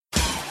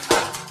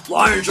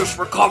Lions just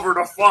recovered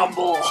a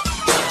fumble.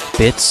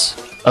 Bits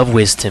of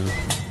wisdom.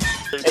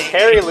 It's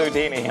Harry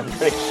Houdini, I'm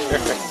pretty sure.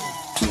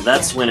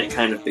 That's when it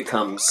kind of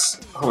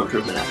becomes Home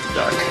Improvement After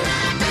Dark.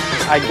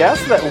 I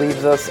guess that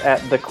leaves us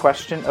at the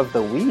question of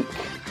the week.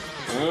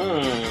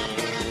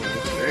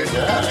 Very good.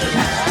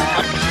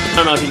 I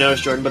don't know if you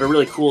noticed, Jordan, but a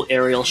really cool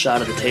aerial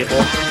shot of the table.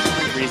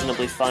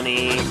 Reasonably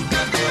funny.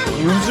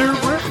 User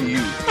review.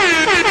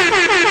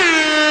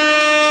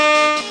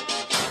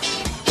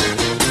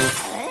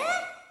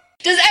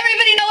 Does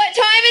everybody know what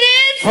time it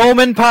is? Home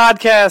and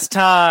podcast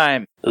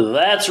time.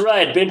 That's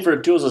right.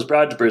 Binford Tools is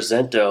proud to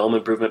present a Home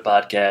Improvement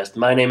podcast.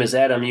 My name is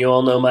Adam. You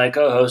all know my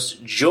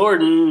co-host,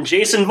 Jordan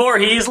Jason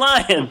Voorhees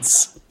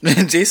Lyons.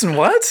 Jason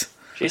what?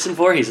 Jason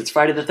Voorhees. It's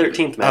Friday the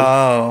 13th, man.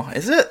 Oh,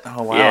 is it?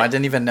 Oh, wow. Yeah. I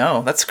didn't even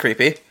know. That's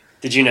creepy.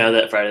 Did you know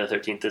that Friday the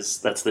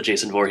 13th that's the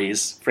Jason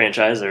Voorhees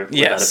franchise? Or would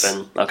Yes. that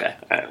have been... Okay.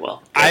 All right,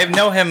 well. I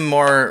know him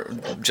more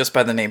just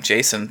by the name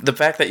Jason. The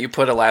fact that you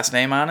put a last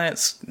name on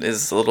it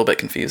is a little bit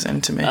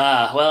confusing to me.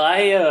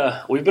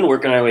 Well, we've been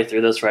working our way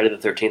through those Friday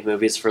the 13th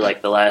movies for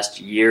like the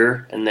last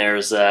year, and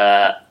there's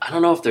I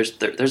don't know if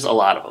there's a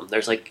lot of them.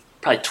 There's like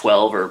probably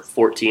 12 or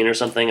 14 or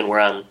something, and we're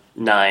on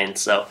 9.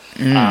 So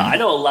I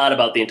know a lot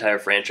about the entire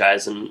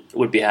franchise, and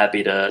would be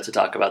happy to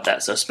talk about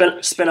that. So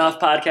spin-off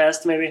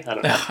podcast, maybe? I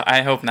don't know.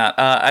 I hope not.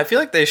 I feel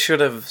like they should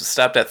have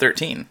stopped at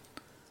 13.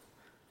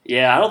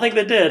 Yeah, I don't think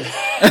they did.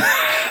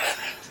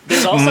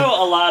 There's also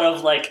a lot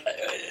of like,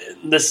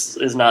 this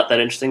is not that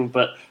interesting,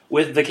 but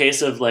with the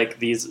case of like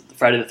these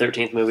Friday the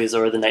 13th movies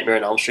or the Nightmare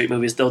on Elm Street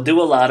movies, they'll do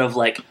a lot of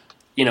like,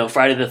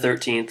 Friday the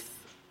 13th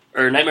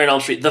or Nightmare on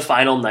Elm Street, The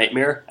Final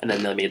Nightmare, and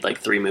then they made like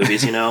 3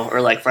 movies,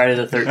 or like Friday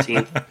the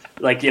 13th,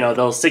 like,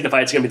 they'll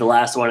signify it's going to be the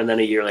last one, and then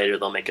a year later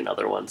they'll make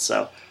another one.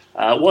 So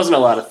it wasn't a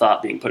lot of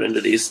thought being put into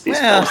these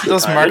Yeah, films.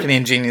 those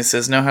marketing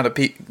geniuses know how to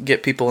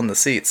get people in the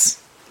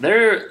seats.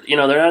 They're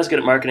not as good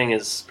at marketing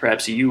as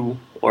perhaps you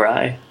or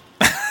I.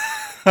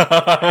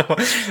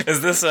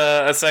 Is this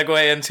a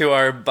segue into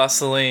our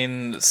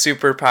bustling,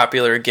 super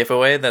popular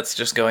giveaway that's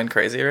just going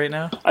crazy right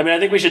now? I mean, I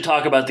think we should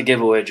talk about the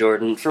giveaway,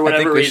 Jordan. For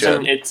whatever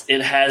reason,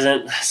 it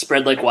hasn't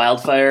spread like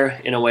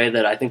wildfire in a way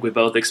that I think we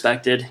both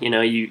expected.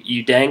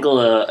 You dangle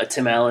a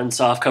Tim Allen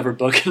softcover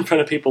book in front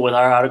of people with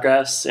our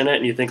autographs in it,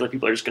 and you think like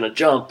people are just going to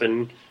jump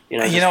and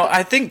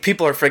I think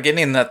people are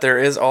forgetting that there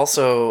is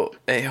also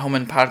a Home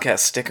and Podcast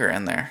sticker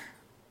in there.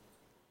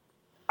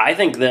 I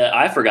think that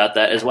I forgot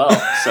that as well.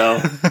 So,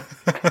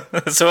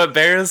 so it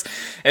bears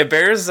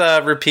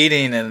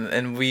repeating,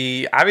 and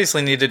we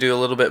obviously need to do a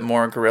little bit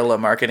more guerrilla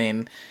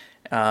marketing,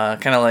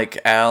 kind of like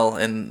Al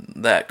in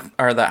that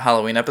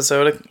Halloween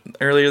episode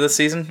earlier this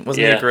season.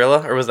 Wasn't he a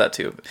gorilla, or was that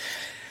two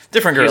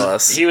different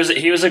gorillas? He was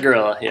a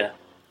gorilla. Yeah.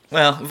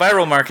 Well,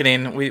 viral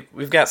marketing,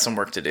 we've got some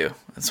work to do.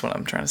 That's what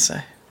I'm trying to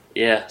say.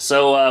 Yeah.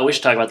 So we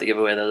should talk about the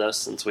giveaway though,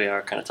 since we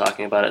are kind of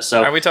talking about it.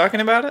 So are we talking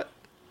about it?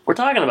 We're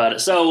talking about it.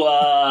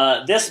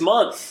 So this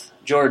month,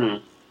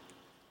 Jordan,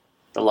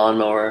 the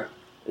lawnmower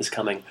is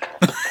coming.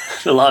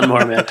 The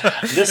lawnmower man.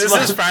 This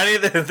month, is Friday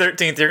the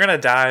 13th. You're gonna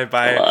die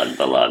by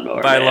the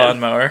lawnmower. By man.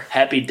 lawnmower.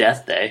 Happy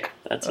Death Day.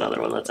 That's another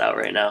one that's out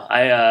right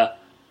now.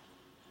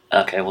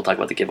 Okay, we'll talk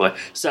about the giveaway.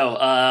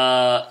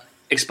 So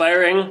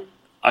expiring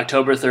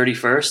October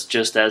 31st.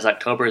 Just as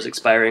October is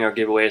expiring, our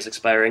giveaway is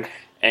expiring.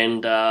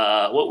 And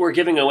what we're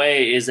giving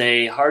away is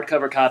a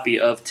hardcover copy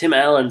of Tim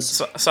Allen's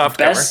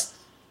softcover.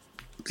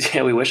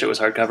 Yeah, we wish it was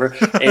hardcover.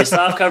 A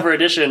softcover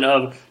edition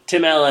of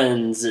Tim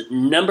Allen's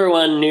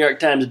 #1 New York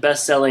Times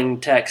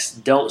best-selling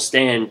text, "Don't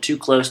Stand Too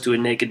Close to a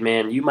Naked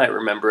Man." You might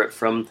remember it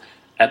from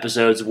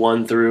episodes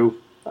 1 through,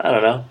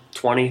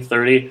 20,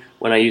 30,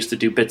 when I used to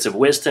do Bits of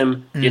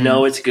Wisdom. You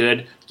know it's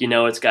good. You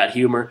know it's got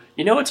humor.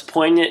 You know it's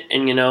poignant,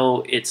 and you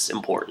know it's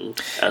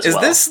important as well.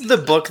 Is this the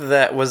book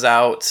that was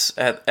out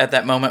at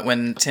that moment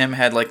when Tim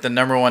had like the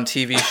 #1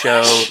 TV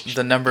show,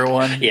 the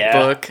 #1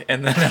 book,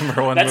 and the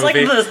 #1 That's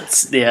movie?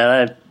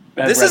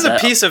 This is a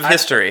piece of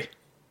history.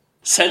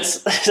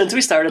 Since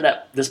we started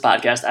this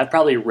podcast, I've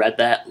probably read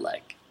that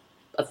like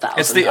 1,000 times.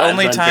 It's the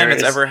only time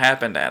it's ever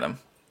happened, Adam.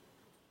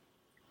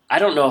 I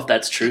don't know if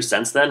that's true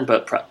since then,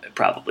 but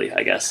probably,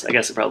 I guess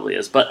it probably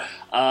is. But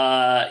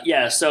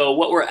so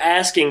what we're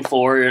asking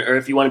for, or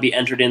if you want to be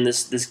entered in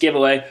this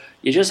giveaway,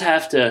 you just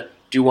have to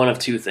do one of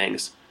 2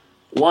 things.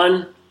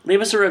 1,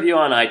 leave us a review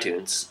on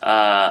iTunes.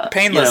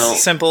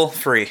 Painless, simple,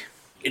 free.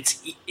 It's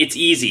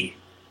easy.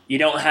 You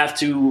don't have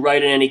to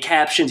write in any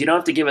captions. You don't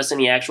have to give us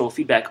any actual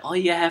feedback. All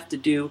you have to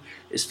do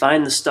is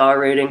find the star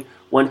rating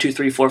 1, 2,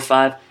 3, 4,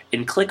 5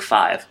 and click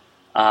 5.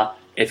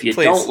 If you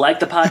don't like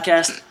the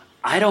podcast,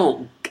 I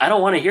don't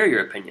want to hear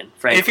your opinion,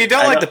 frankly. If you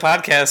don't like the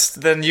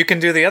podcast, then you can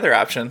do the other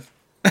option.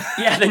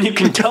 Yeah, then you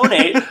can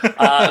donate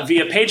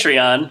via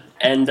Patreon,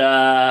 and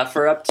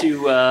for up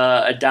to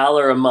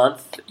 $1 a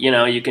month,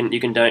 you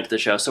can donate to the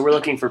show. So we're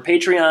looking for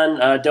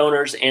Patreon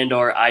donors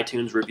and/or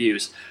iTunes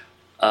reviews,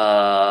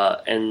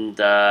 and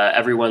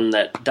everyone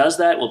that does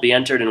that will be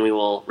entered, and we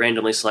will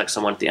randomly select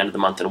someone at the end of the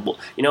month. And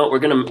we're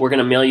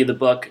gonna mail you the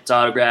book. It's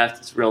autographed.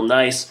 It's real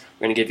nice.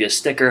 We're gonna give you a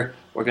sticker.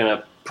 We're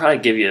gonna probably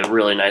give you a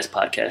really nice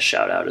podcast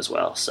shout out as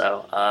well.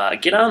 So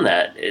get on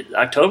that.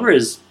 October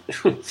is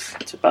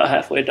it's about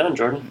halfway done,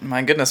 Jordan.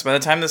 My goodness, by the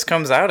time this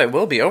comes out, it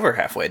will be over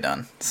halfway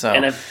done. So,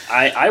 and if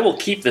I will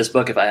keep this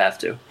book if I have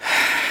to.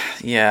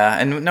 Yeah,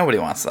 and nobody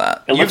wants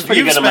that. It looks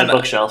pretty good on my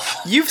bookshelf.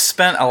 You've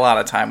spent a lot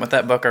of time with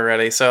that book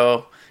already,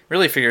 so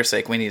really, for your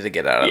sake, we need to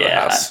get out of the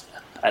house.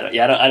 I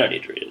don't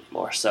need to read it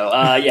anymore. So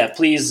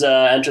please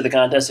enter the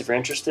contest if you're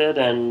interested,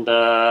 and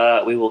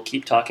we will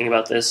keep talking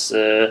about this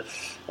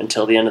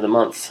until the end of the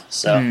month.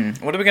 So,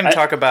 what are we going to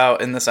talk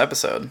about in this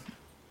episode?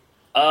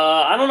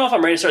 I don't know if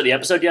I'm ready to start the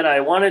episode yet. I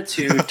wanted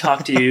to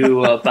talk to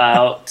you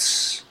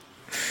about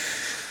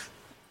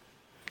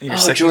your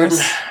Jordan.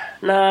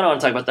 No, I don't want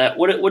to talk about that.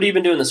 What have you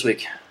been doing this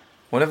week?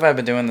 What have I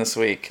been doing this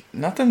week?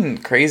 Nothing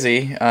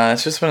crazy.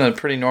 It's just been a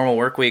pretty normal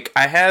work week.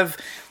 I have,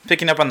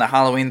 picking up on the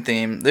Halloween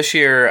theme, this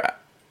year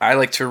I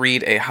like to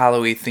read a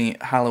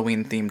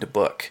Halloween-themed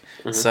book.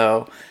 Mm-hmm.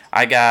 So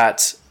I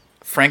got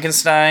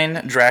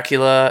Frankenstein,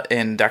 Dracula,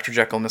 and Dr.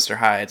 Jekyll, Mr.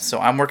 Hyde. So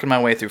I'm working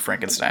my way through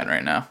Frankenstein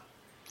right now.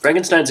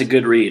 Frankenstein's a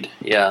good read,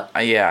 yeah.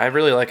 Yeah, I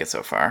really like it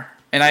so far.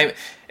 And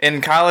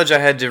in college, I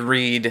had to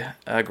read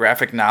a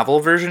graphic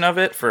novel version of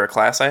it for a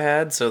class I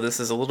had, so this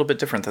is a little bit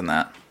different than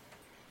that.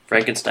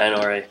 Frankenstein,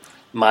 or a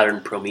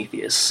modern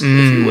Prometheus, if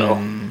you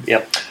will.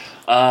 Yep.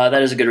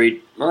 That is a good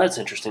read. Well, that's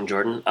interesting,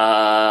 Jordan.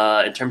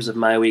 In terms of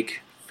my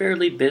week,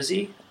 fairly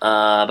busy.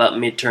 About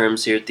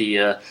midterms here at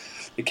the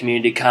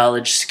community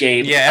college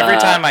scape. Yeah, every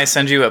time I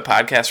send you a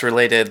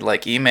podcast-related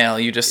email,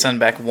 you just send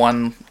back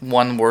one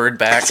word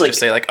back. Just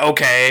say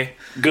okay.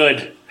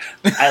 Good.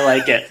 I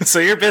like it. So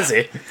you're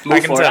busy. I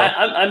can tell.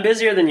 I'm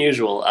busier than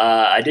usual.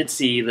 I did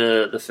see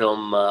the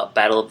film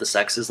Battle of the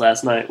Sexes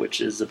last night, which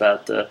is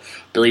about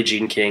Billie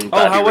Jean King.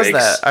 Bobby how was Riggs.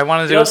 that? I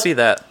wanted to go see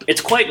that. It's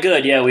quite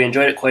good. Yeah, we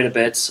enjoyed it quite a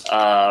bit.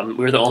 We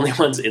were the only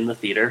ones in the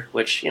theater,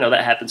 which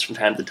that happens from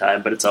time to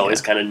time, but it's always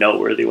kind of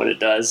noteworthy when it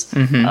does.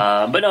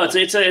 Mm-hmm. But no, it's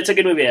a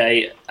good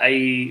movie.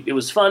 It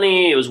was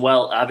funny. It was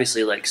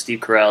obviously Steve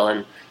Carell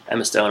and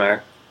Emma Stone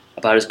are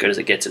about as good as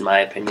it gets in my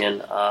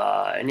opinion.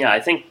 And yeah, I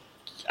think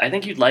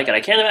you'd like it.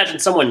 I can't imagine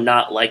someone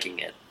not liking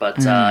it, but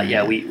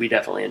we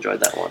definitely enjoyed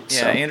that one. Yeah,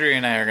 so. Andrea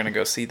and I are going to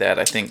go see that,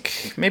 I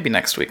think, maybe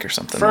next week or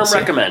something. Firm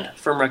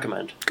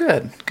recommend.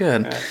 Good.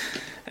 Right.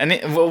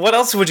 And what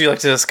else would you like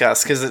to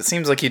discuss? Because it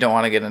seems like you don't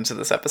want to get into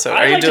this episode.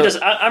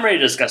 I'm ready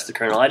to discuss the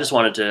Colonel. I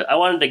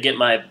wanted to get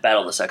my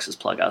Battle of the Sexes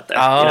plug out there.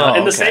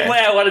 In the same way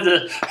I wanted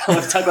to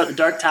talk about the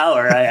Dark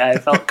Tower. I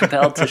felt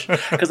compelled to,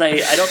 because I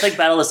don't think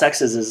Battle of the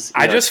Sexes is.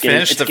 I just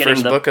finished the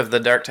first book of the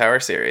Dark Tower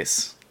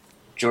series.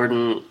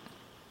 Jordan.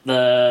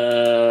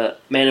 The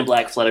Man in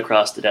Black fled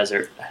across the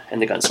desert,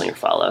 and the gunslinger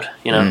followed.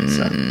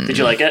 So, did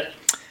you like it?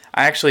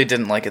 I actually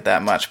didn't like it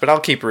that much, but I'll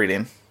keep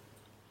reading.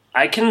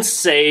 I can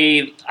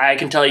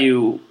tell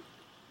you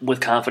with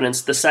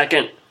confidence, the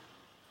second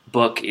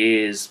book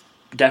is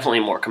definitely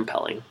more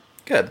compelling.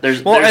 Good.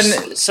 There's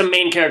some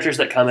main characters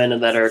that come in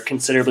and that are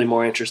considerably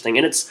more interesting,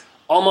 and it's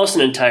almost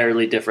an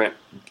entirely different.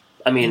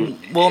 In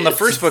the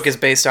first book is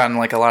based on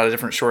a lot of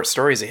different short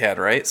stories he had,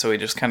 right? So he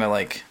just kind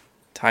of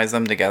ties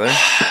them together.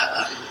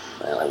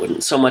 Well, I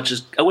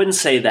wouldn't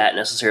say that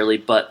necessarily,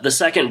 but the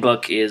second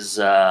book is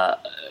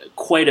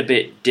quite a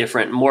bit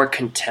different, more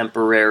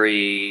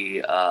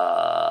contemporary.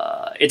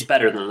 It's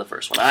better than the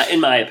first one, in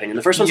my opinion.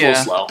 The first one's a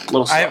little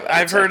slow.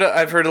 I've heard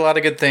a lot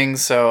of good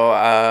things, so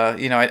I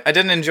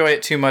didn't enjoy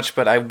it too much,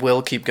 but I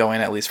will keep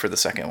going at least for the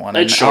second one.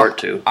 It's short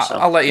too.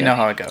 I'll let you know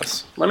how it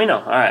goes. Let me know.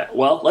 All right.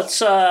 Well, let's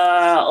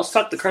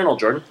talk the Colonel,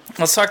 Jordan.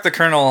 Let's talk the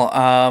Colonel.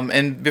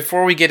 And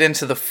before we get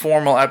into the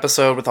formal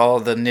episode with all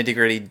of the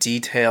nitty-gritty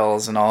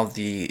details and all of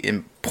the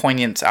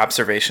poignant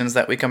observations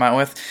that we come out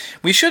with,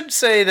 we should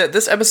say that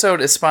this episode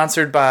is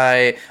sponsored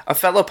by a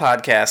fellow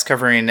podcast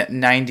covering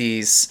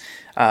 90s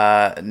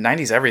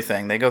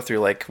everything. They go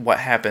through what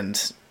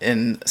happened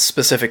in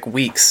specific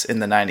weeks in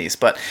the 90s,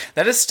 but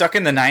that is Stuck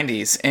in the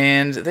 90s,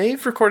 and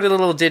they've recorded a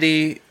little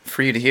ditty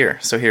for you to hear,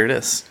 so here it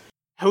is.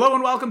 Hello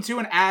and welcome to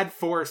an ad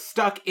for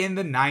Stuck in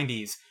the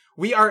 90s.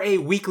 We are a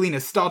weekly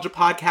nostalgia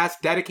podcast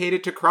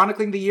dedicated to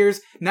chronicling the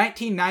years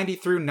 1990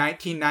 through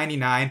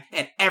 1999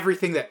 and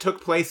everything that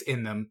took place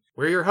in them.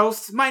 We're your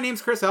hosts. My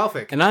name's Chris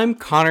Elphick. And I'm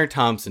Connor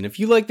Thompson. If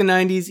you like the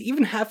 90s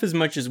even half as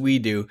much as we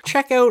do,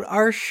 check out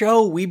our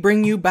show. We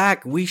bring you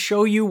back. We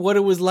show you what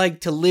it was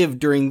like to live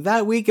during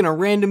that week in a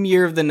random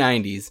year of the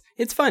 90s.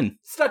 It's fun.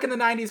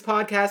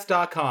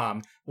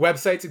 StuckInThe90spodcast.com.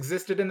 Websites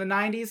existed in the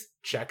 90s.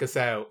 Check us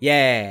out.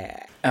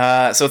 Yeah.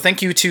 So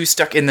thank you to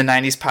Stuck in the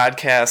 90s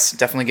podcast.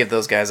 Definitely give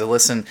those guys a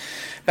listen.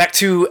 Back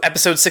to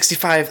episode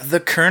 65, The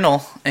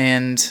Colonel.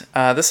 And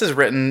this is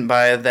written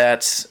by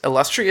that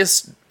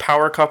illustrious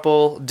power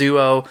couple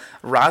duo,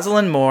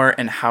 Rosalind Moore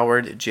and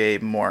Howard J.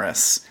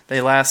 Morris.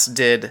 They last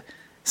did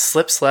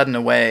Slip, Sledding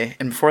Away,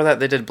 and before that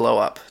they did Blow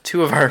Up.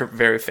 Two of our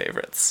very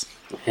favorites.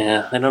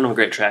 Yeah, they don't have a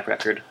great track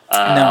record.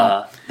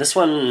 No. This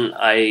one,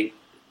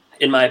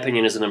 in my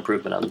opinion, is an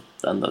improvement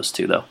on those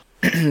two, though.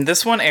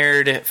 This one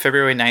aired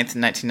February 9th,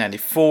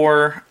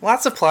 1994.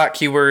 Lots of plot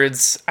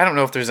keywords. I don't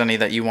know if there's any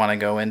that you want to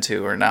go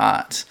into or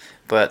not.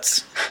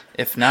 But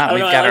if not, I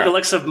we've don't know, got I like the our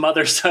looks of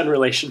mother-son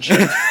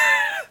relationship.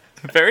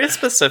 very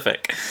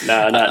specific.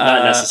 No,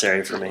 not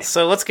necessary for me.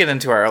 So let's get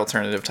into our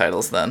alternative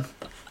titles then.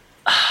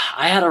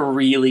 I had a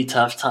really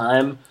tough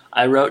time.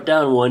 I wrote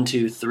down 1,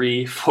 2,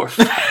 3, 4,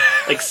 5,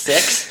 like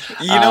 6.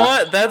 You know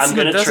what? That I'm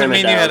gonna doesn't trim it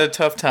mean you down. had a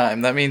tough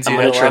time. That means you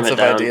I'm had gonna trim lots it of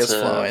down ideas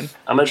to, flowing.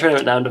 I'm gonna trim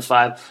it down to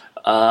 5.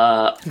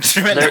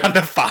 Trim it down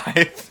to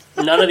 5.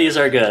 None of these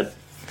are good.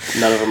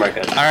 None of them are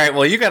good. All right,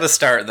 well, you got to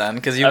start then,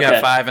 because you got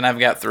Okay. 5 and I've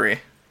got 3.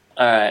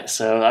 All right,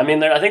 so I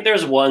mean, I think there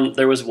was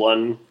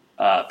one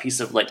piece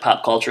of like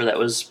pop culture that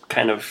was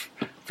kind of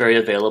very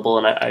available,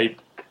 and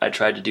I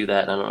tried to do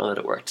that, and I don't know that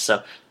it worked.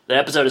 So the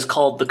episode is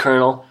called The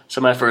Colonel.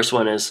 So my first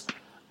one is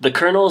The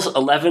Colonel's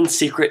 11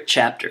 Secret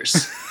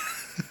Chapters.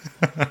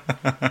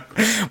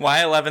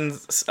 Why 11?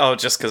 Oh,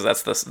 just because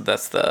that's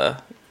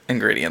the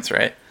ingredients,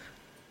 right?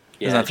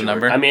 Yeah, Isn't that the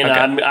number? I mean, Okay.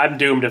 I'm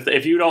doomed.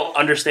 If you don't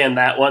understand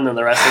that one, then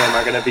the rest of them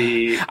are going to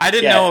be. I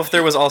didn't know if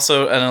there was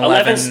also an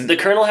 11. The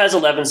Colonel has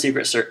 11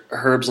 secret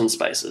herbs and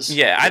spices.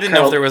 Yeah, I didn't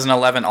know if there was an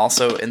 11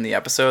 also in the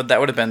episode. That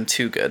would have been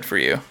too good for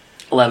you.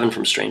 11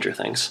 from Stranger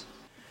Things.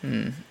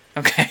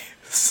 Okay.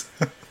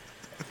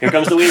 Here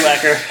comes the weed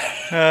whacker.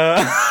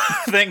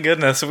 Thank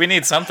goodness. We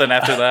need something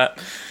after that.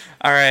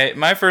 All right,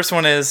 my first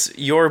one is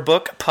Your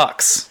Book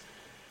Pucks.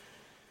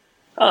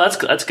 Oh,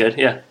 that's good.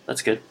 Yeah,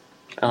 that's good.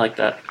 I like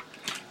that.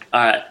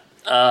 All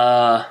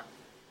right.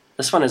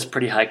 This one is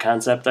pretty high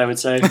concept, I would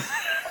say,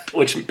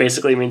 which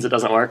basically means it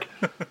doesn't work.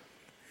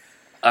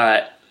 All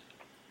right.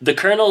 The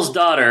Colonel's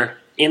daughter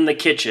in the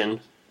kitchen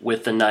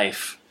with the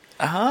knife.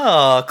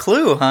 Oh,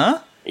 Clue,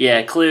 huh?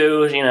 Yeah,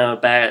 Clue,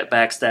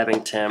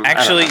 backstabbing Tim. I don't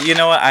Actually, know. you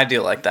know what? I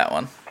do like that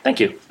one. Thank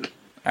you.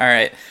 All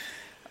right.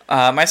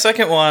 My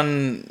second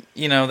one,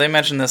 they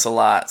mentioned this a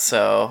lot,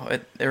 so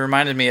it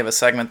reminded me of a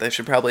segment they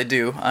should probably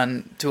do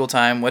on Tool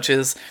Time, which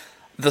is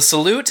The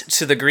Salute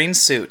to the Green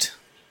Suit.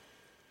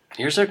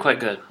 Yours are quite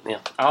good. Yeah,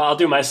 I'll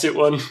do my suit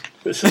one.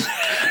 This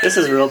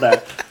is real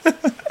bad.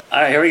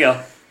 All right, here we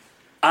go.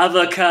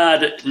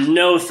 Avocado,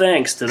 no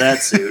thanks to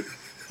that suit.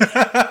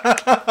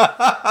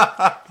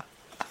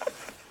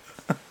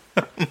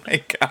 Oh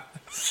my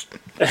gosh.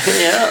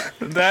 Yeah.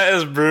 That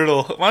is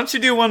brutal. Why don't you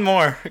do one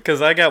more?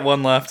 Because I got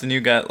one left and you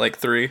got like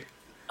 3.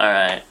 All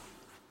right.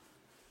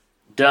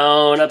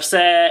 Don't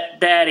upset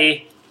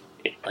Daddy.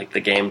 Like the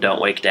game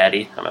Don't Wake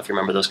Daddy. I don't know if you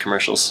remember those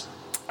commercials.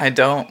 I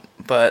don't,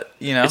 but,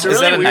 It's is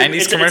that a weird,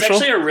 90s commercial? It's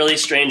actually a really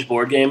strange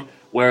board game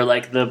where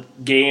like the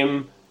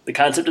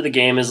concept of the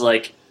game is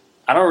like,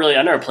 I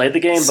never played the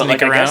game, but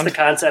like I guess around? the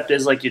concept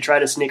is like you try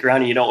to sneak around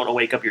and you don't want to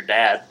wake up your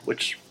dad,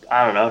 which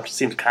I don't know, it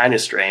seems kind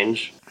of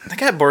strange. They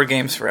got board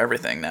games for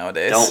everything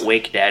nowadays. Don't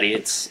Wake Daddy.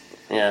 It's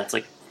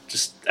like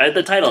just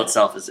the title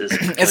itself is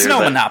It's no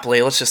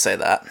Monopoly, let's just say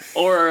that.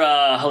 Or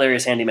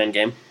Hilarious Handyman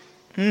game.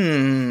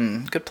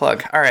 Good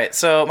plug. All right,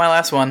 so my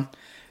last one.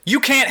 You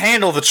can't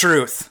handle the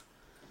truth.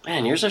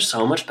 Man, yours are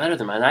so much better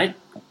than mine.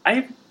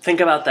 I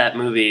think about that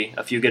movie,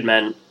 A Few Good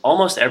Men,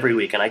 almost every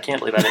week, and I can't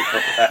believe I didn't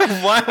come up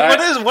with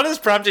that. What is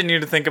prompting you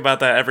to think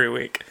about that every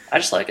week? I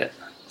just like it.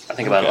 I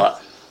think about it a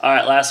lot. All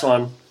right, last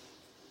one.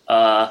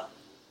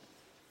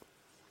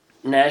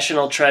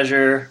 National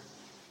Treasure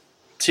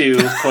 2,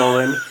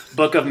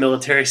 Book of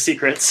Military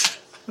Secrets.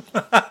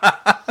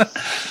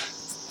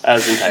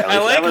 That's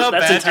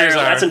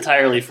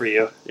entirely for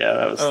you. Yeah,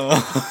 that was.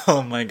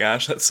 Oh my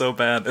gosh, that's so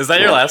bad. Is that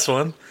your last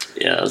one?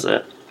 Yeah, that was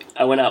it.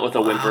 I went out with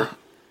a whimper.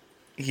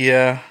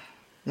 Yeah.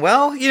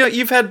 Well,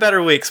 you've had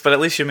better weeks, but at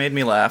least you made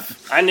me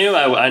laugh. I knew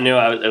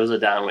it was a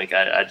down week.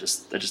 I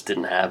just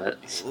didn't have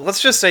it.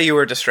 Let's just say you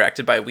were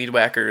distracted by weed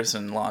whackers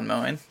and lawn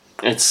mowing.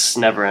 It's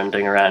never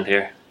ending around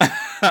here.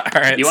 All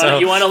right. You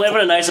want to live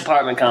in a nice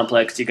apartment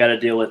complex, you got to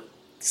deal with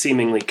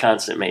seemingly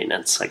constant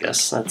maintenance. I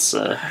guess that's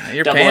a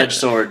double-edged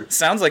sword.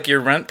 Sounds like your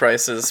rent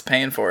price is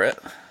paying for it.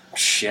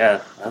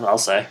 Yeah, I'll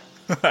say.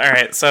 All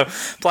right. So,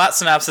 plot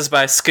synopsis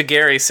by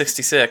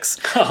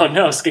Skagary66. Oh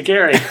no,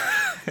 Skagary.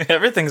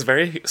 Everything's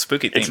very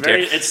spooky themed here.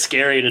 It's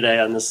scary today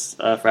on this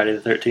Friday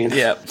the 13th.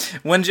 Yeah.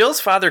 When Jill's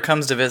father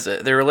comes to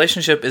visit, their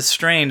relationship is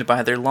strained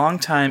by their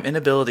long-time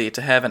inability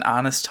to have an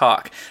honest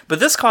talk.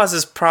 But this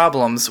causes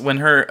problems when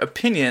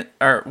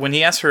when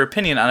he asks her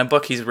opinion on a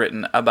book he's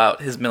written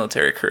about his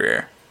military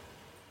career.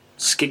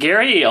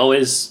 Skagary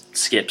always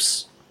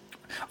skips.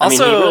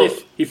 Also,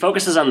 he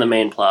focuses on the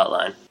main plot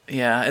line.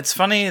 Yeah, it's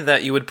funny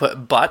that you would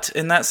put but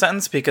in that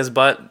sentence, because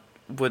but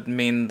would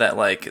mean that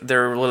like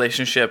their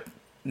relationship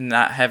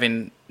not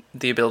having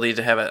the ability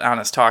to have an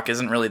honest talk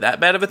isn't really that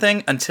bad of a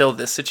thing until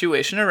this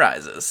situation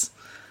arises.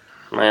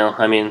 Well,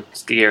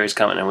 Skagary's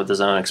coming in with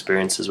his own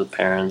experiences with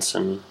parents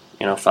and,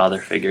 father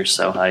figures,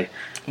 so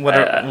What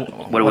are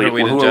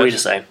we to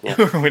say? Yeah.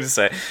 Who are we to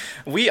say?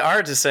 We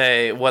are to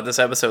say what this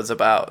episode's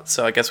about,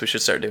 so I guess we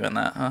should start doing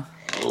that, huh?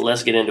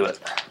 Let's get into it.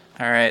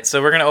 All right,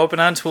 so we're going to open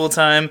on Tool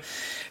Time.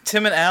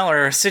 Tim and Al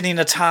are sitting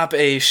atop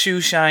a shoe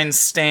shine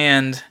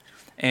stand,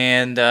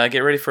 and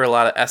get ready for a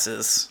lot of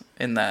S's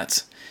in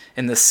that.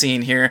 in this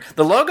scene here.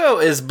 The logo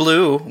is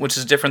blue, which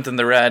is different than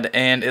the red,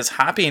 and is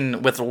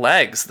hopping with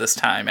legs this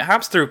time. It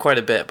hops through quite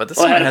a bit, but this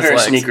Well, it one had a has pair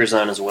legs. of sneakers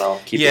on as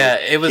well.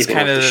 It was keeping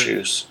kind with of the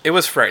shoes. It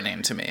was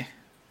frightening to me.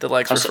 The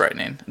legs were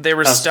frightening. They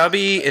were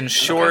stubby and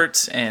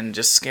short and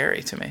just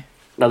scary to me.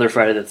 Another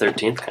Friday the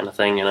 13th kind of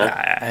thing, you know?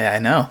 I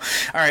know.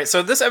 All right,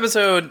 so this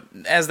episode,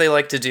 as they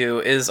like to do,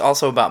 is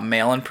also about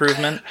male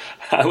improvement.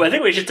 I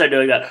think we should start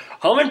doing that.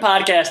 Home and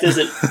Podcast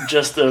isn't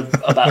just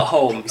about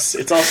homes.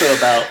 It's also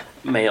about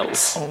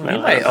males. We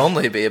might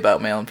only be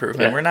about male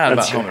improvement. Yeah, We're not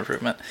about that's true. home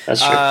improvement.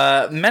 That's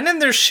true. Men in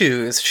their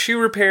shoes, shoe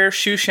repair,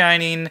 shoe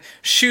shining,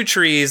 shoe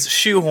trees,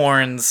 shoe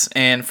horns,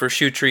 and for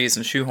shoe trees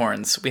and shoe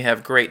horns, we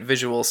have great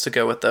visuals to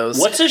go with those.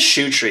 What's a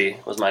shoe tree,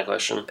 was my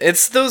question.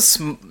 It's those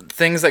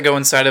things that go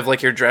inside of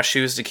like your dress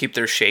shoes to keep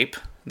their shape.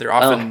 They're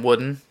often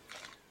wooden.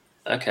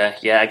 Okay,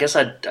 yeah, I guess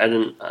I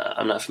didn't,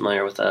 I'm not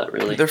familiar with that,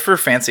 really. They're for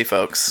fancy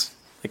folks,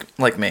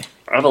 like me.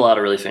 I have a lot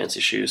of really fancy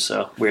shoes,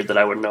 so weird that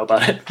I wouldn't know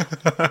about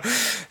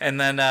it. And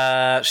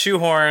then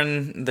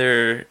shoehorn,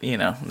 they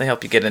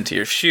help you get into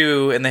your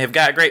shoe, and they have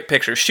got great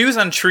pictures. Shoes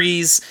on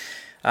trees.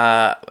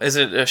 Is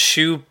it a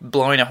shoe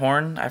blowing a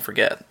horn? I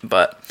forget,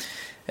 but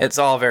it's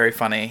all very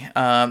funny.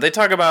 They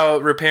talk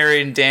about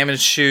repairing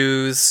damaged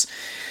shoes.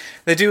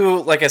 They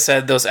do, like I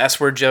said, those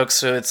S-word jokes,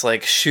 so it's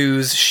like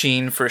shoes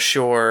sheen for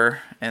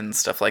sure and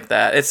stuff like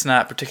that. It's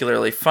not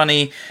particularly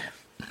funny.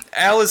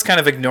 Al is kind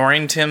of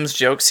ignoring Tim's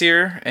jokes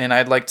here, and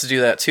I'd like to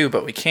do that too,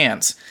 but we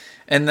can't.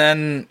 And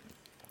then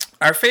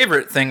our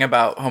favorite thing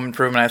about Home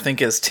Improvement, I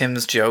think, is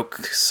Tim's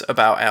jokes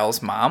about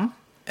Al's mom.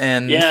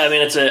 And Yeah, I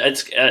mean, I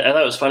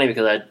thought it was funny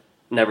because I'd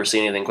never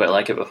seen anything quite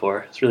like it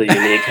before. It's really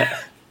unique.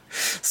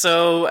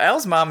 so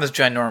Al's mom is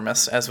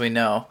ginormous, as we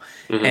know.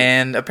 Mm-hmm.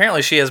 And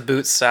apparently she has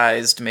boots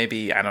sized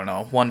maybe,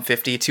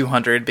 150,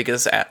 200,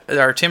 because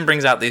our Tim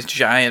brings out these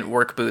giant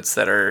work boots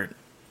that are,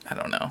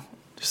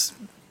 just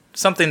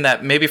something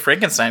that maybe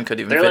Frankenstein could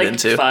even They're fit like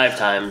into. 5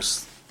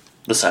 times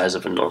the size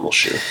of a normal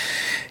shoe.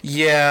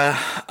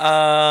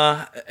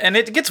 Yeah, and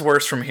it gets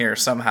worse from here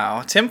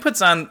somehow. Tim puts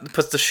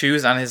the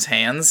shoes on his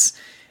hands,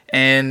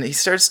 and he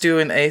starts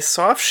doing a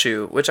soft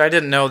shoe, which I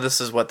didn't know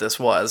this is what this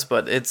was,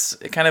 but it's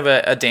kind of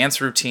a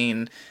dance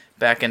routine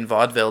back in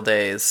vaudeville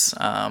days.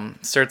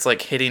 Starts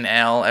like hitting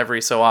Al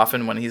every so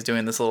often when he's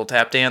doing this little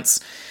tap dance,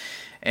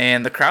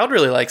 and the crowd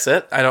really likes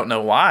it. I don't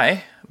know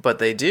why, but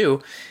they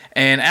do.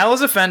 And Al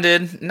is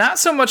offended, not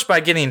so much by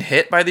getting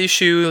hit by these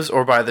shoes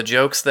or by the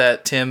jokes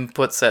that Tim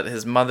puts at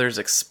his mother's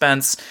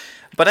expense,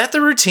 but at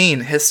the routine,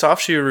 his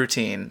soft shoe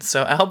routine.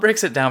 So Al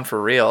breaks it down for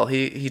real.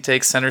 He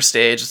takes center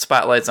stage, the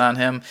spotlight's on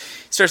him,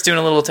 he starts doing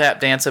a little tap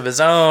dance of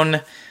his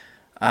own.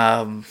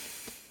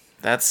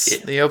 That's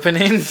the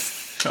opening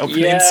scene.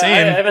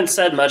 I haven't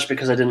said much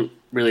because I didn't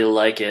really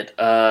like it.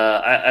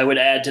 I would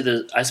add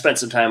to I spent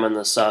some time on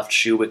the soft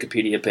shoe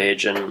Wikipedia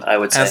page, and I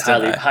would say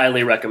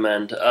highly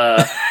recommend.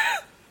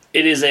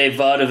 It is a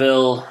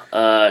vaudeville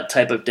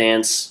type of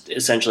dance.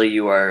 Essentially,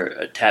 you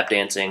are tap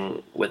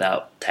dancing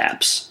without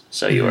taps.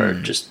 So you are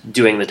just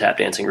doing the tap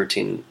dancing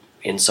routine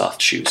in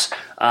soft shoes.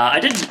 I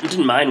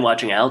didn't mind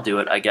watching Al do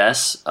it, I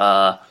guess.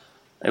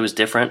 It was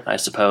different, I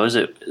suppose.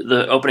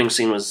 The opening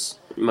scene was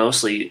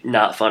mostly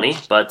not funny,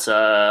 but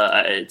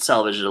it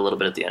salvaged it a little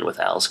bit at the end with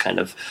Al's kind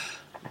of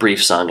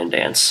brief song and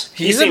dance.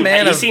 He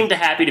seemed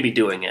happy to be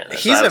doing it.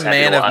 He's a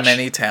man of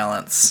many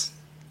talents.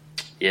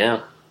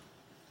 Yeah.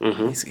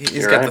 Mm-hmm.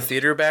 He's got the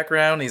theater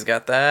background. He's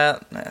got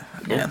that.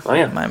 Yeah. Oh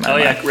yeah.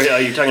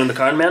 Are you talking to the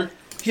Carn Man?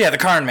 Yeah, the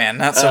Carn Man.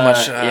 Not so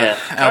much.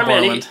 Al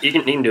Borland. He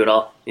can do it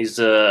all. He's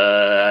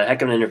a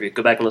heck of an interview.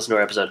 Go back and listen to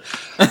our episode.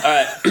 All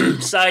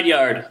right. Side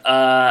yard.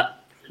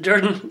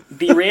 Jordan,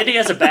 the Randy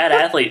as a bad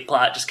athlete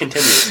plot just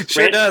continues.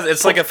 Sure does.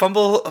 It's like a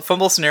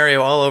fumble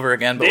scenario all over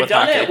again, but with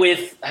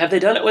hockey. Have they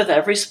done it with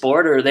every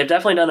sport, or they've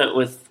definitely done it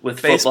with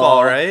baseball,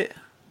 football, right?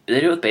 Did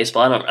they do it with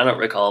baseball? I don't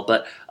recall,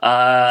 but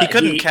he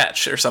couldn't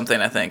catch or something,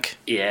 I think.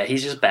 Yeah,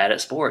 he's just bad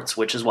at sports,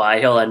 which is why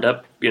he'll end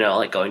up,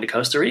 going to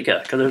Costa Rica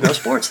because there's no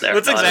sports there.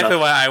 That's exactly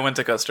why I went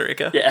to Costa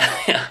Rica.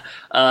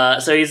 Yeah.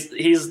 So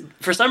he's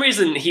for some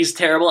reason he's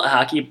terrible at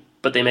hockey,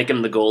 but they make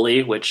him the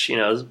goalie, which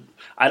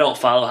I don't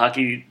follow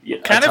hockey.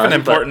 Kind of an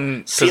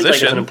important position. Seems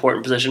like it's an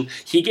important position.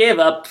 He gave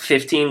up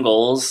 15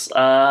 goals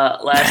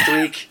last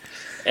week,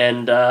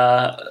 and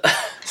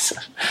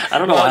I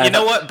don't know. Well, you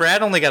know what?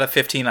 Brad only got a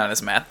 15 on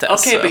his math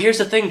test. Okay, but here's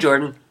the thing,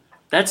 Jordan.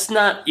 That's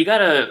not. You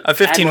gotta a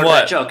 15 add more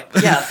what? To that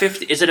joke. Yeah,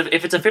 50.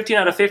 If it's a 15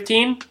 out of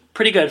 15,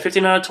 pretty good.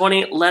 15 out of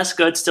 20, less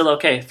good, still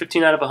okay.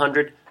 15 out of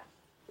 100,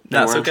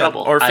 not so in good.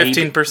 trouble. Or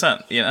 15%.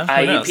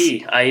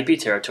 IEP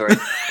territory.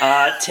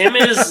 Tim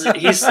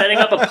he's setting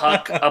up a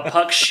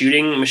puck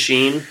shooting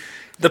machine.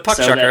 The puck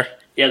chucker.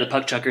 The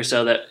puck chucker.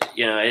 So that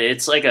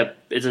it's like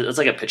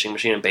a pitching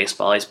machine in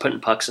baseball. He's putting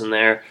pucks in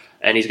there,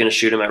 and he's going to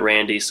shoot him at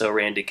Randy so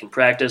Randy can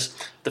practice.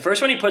 The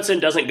first one he puts in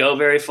doesn't go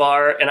very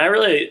far, and I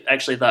really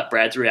actually thought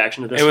Brad's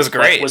reaction to this was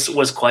great.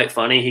 Was quite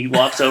funny. He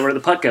walks over,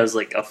 the puck goes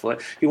like a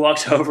foot. He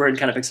walks over and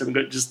kind of picks up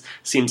and just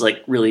seems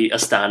like really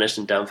astonished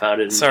and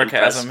dumbfounded. And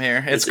sarcasm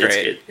here. It's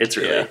great. It's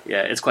really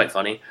it's quite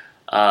funny.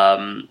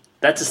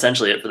 That's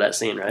essentially it for that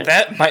scene, right?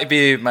 That might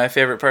be my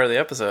favorite part of the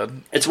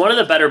episode. It's one of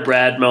the better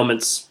Brad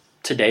moments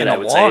to date, In I a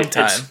would long say.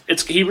 time.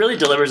 It's he really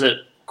delivers it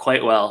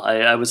quite well.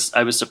 I was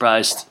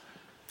surprised.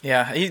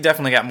 Yeah, he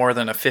definitely got more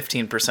than a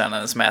 15%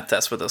 on his math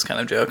test with those kind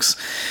of jokes.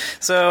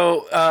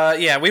 So,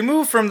 we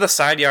move from the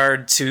side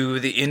yard to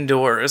the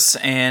indoors,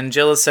 and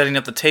Jill is setting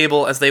up the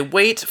table as they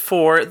wait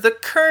for the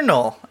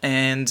Colonel.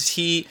 And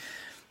he,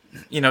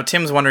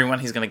 Tim's wondering when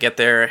he's going to get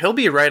there. He'll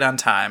be right on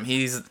time.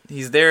 He's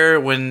there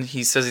when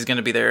he says he's going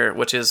to be there,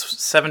 which is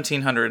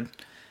 1700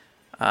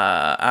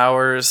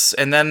 hours,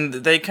 and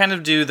then they kind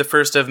of do the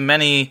first of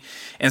many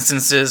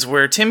instances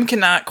where Tim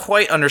cannot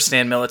quite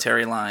understand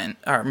military time.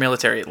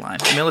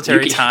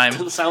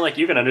 Doesn't sound like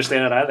you can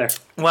understand it either.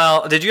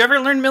 Well, did you ever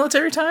learn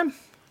military time?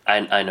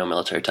 I know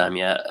military time,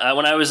 yeah.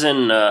 When I was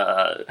in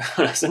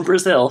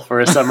Brazil for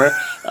a summer,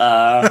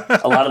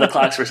 a lot of the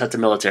clocks were set to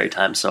military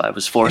time, so I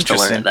was forced to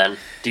learn it then.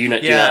 Do you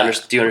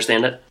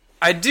understand it?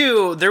 I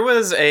do. There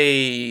was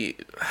I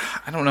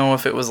don't know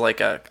if it was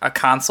like a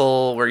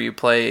console where you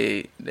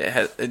play,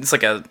 it's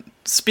like a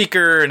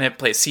speaker and it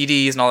plays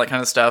CDs and all that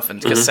kind of stuff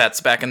and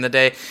cassettes back in the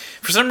day.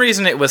 For some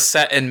reason it was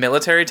set in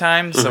military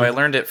time, so I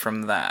learned it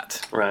from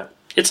that. Right.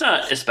 It's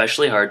not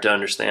especially hard to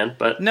understand,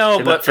 but...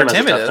 No, but for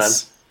Tim it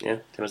is. Yeah,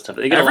 Tim was tough.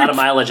 You get a lot of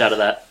mileage out of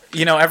that.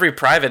 Every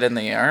private in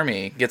the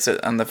Army gets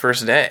it on the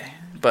first day,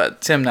 but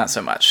Tim not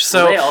so much.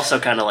 So they also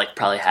kind of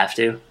probably have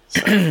to.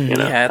 So,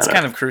 yeah, it's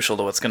kind of crucial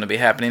to what's going to be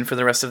happening for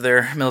the rest of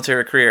their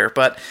military career.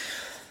 But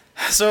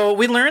so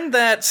we learned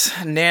that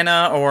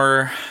Nana,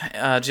 or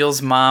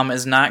Jill's mom,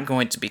 is not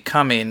going to be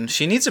coming.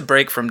 She needs a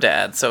break from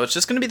Dad, so it's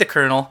just going to be the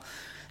Colonel.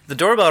 The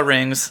doorbell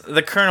rings.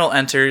 The Colonel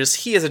enters.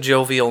 He is a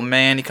jovial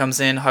man. He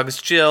comes in,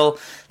 hugs Jill.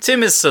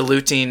 Tim is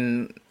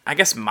saluting, I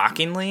guess,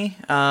 mockingly,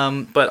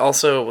 but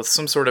also with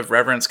some sort of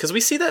reverence, because we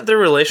see that their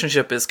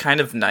relationship is kind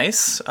of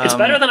nice. It's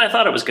better than I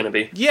thought it was going to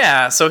be.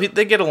 Yeah, so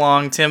they get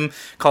along. Tim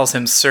calls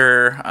him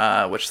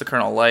Sir, which the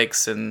Colonel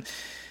likes, and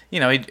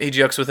he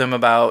jokes with him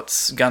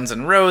about Guns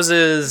N'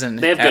 Roses, and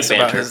they have asks good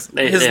about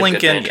banter. his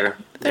Lincoln. Yeah.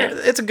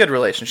 It's a good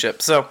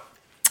relationship. So,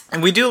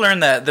 and we do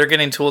learn that they're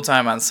getting tool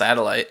time on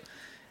satellite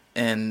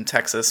in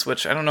Texas,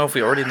 which I don't know if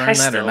we already learned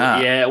that or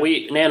not. Yeah,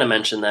 Nana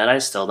mentioned that. I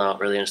still don't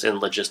really understand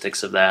the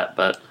logistics of that,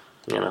 but...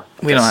 we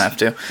don't have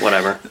to.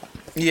 Whatever.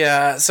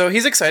 Yeah, so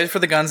he's excited for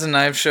the Guns and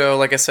Knives show.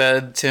 Like I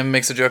said, Tim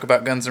makes a joke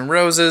about Guns N'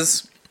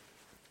 Roses.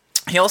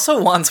 He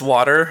also wants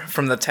water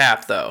from the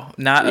tap, though.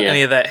 Not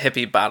any of that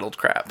hippie bottled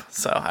crap.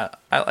 So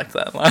I like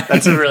that line.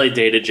 That's a really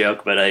dated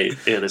joke, but it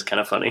is kind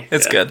of funny.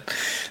 It's good.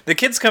 The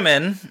kids come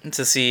in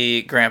to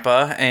see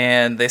Grandpa,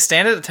 and they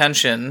stand at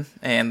attention,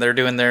 and they're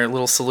doing their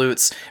little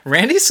salutes.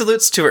 Randy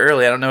salutes too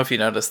early. I don't know if you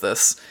noticed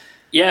this.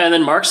 Yeah, and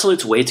then Mark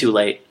salutes way too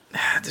late.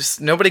 Just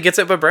nobody gets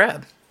it but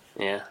Brad.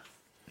 Yeah.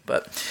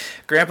 But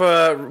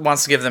Grandpa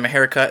wants to give them a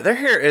haircut. Their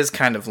hair is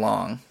kind of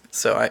long,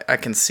 so I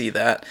can see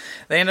that.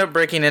 They end up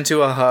breaking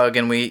into a hug,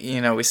 and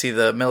we see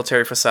the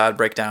military facade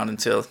break down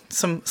into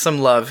some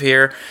love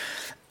here.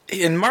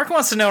 And Mark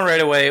wants to know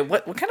right away,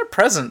 what kind of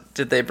present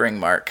did they bring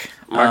Mark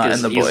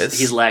and the boys?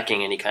 He's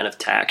lacking any kind of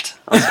tact.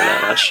 I'll say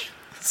that much.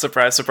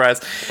 Surprise,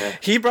 surprise. Yeah.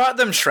 He brought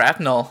them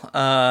shrapnel,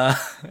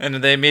 and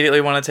they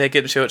immediately want to take it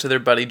and show it to their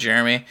buddy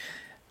Jeremy.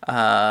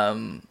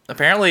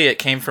 Apparently it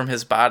came from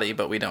his body,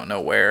 but we don't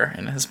know where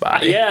in his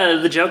body. Yeah,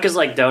 the joke is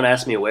don't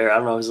ask me where. I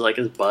don't know, is it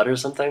his butt or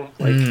something?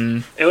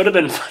 It would have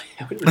been funny.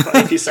 It would have been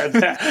funny if you said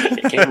that.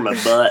 It came from a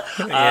butt.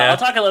 I'll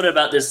talk a little bit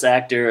about this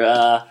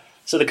actor.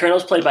 So the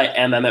Colonel's played by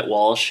M. Emmett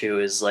Walsh, who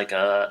is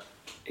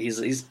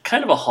he's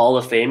kind of a Hall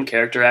of Fame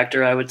character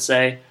actor, I would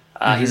say.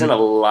 He's in a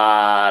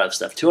lot of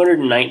stuff.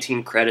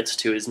 219 credits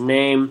to his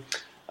name.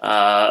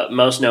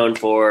 Most known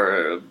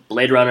for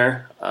Blade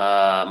Runner,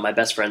 My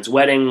Best Friend's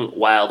Wedding,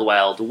 Wild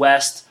Wild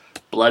West,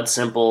 Blood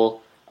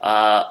Simple.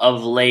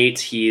 Of late,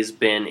 he's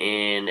been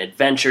in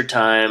Adventure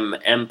Time,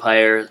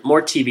 Empire,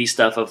 more TV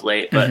stuff of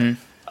late, but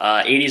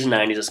 80s and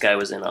 90s, this guy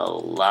was in a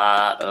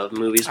lot of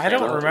movies. I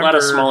don't remember. A lot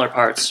of smaller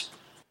parts.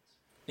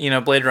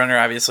 Blade Runner,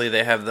 obviously,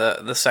 they have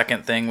the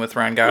second thing with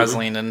Ryan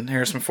Gosling and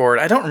Harrison Ford.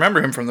 I don't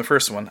remember him from the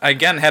first one. I,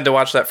 again, had to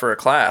watch that for a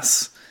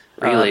class.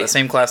 Really? The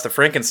same class, the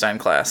Frankenstein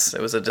class.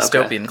 It was a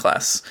dystopian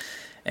class.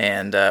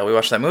 And we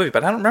watched that movie,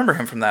 but I don't remember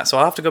him from that, so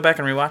I'll have to go back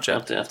and rewatch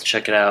it. I'll have to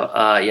check it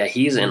out. Yeah,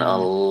 he's in a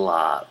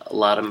lot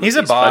of movies. He's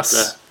a boss.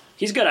 But,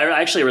 he's good.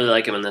 I actually really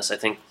like him in this. I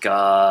think,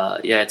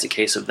 it's a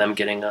case of them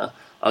getting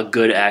a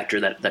good actor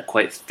that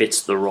quite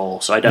fits the role.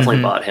 So I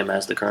definitely bought him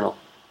as the Colonel.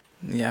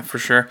 Yeah, for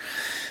sure.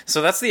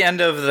 So that's the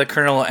end of the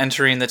Colonel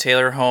entering the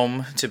Taylor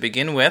home to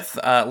begin with.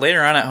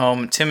 Later on at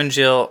home, Tim and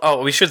Jill...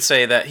 Oh, we should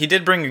say that he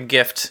did bring a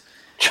gift...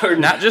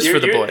 Jordan, not just for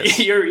the boys.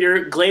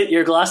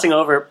 You're glossing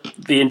over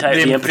the entire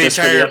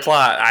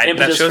plot.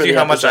 That shows you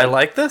how much I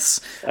like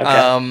this.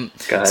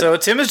 Okay. So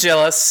Tim is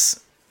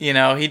jealous. He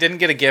didn't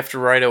get a gift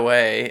right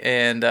away,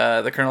 and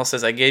the Colonel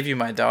says, "I gave you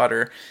my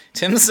daughter."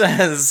 Tim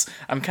says,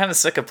 "I'm kind of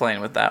sick of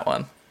playing with that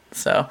one."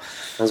 So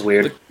That was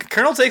weird.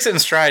 Colonel takes it in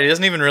stride. He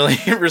doesn't even really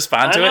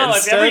respond I to know.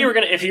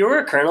 it. If you were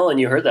a colonel and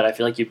you heard that, I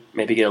feel like you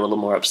maybe get a little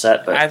more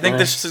upset. But I think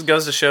this just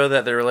goes to show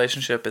that their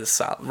relationship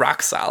is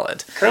rock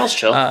solid. Colonel's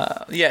chill.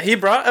 Yeah, he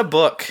brought a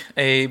book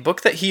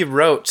that he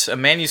wrote, a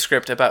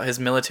manuscript about his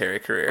military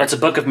career. That's a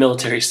book of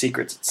military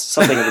secrets. It's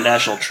something of a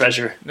national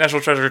treasure.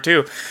 National treasure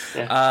too.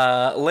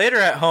 Yeah. Later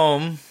at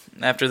home,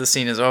 after the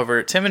scene is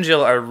over, Tim and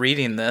Jill are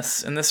reading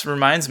this, and this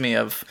reminds me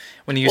of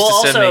when you used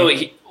to send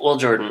me.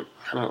 Jordan,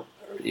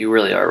 you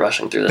really are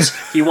rushing through this.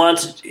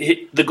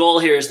 The goal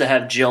here is to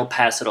have Jill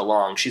pass it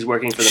along. She's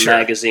working for the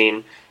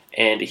magazine,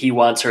 and he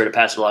wants her to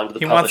pass it along to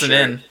the publisher. He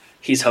wants an in.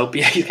 He's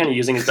kind of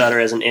using his daughter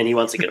as an in. He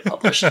wants to get it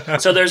published.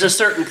 So there's a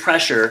certain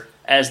pressure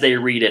as they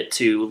read it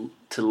to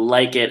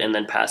like it and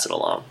then pass it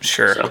along.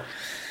 Sure. So,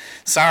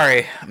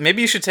 sorry.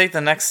 Maybe you should take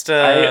the next.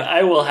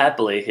 I will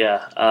happily.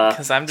 Yeah.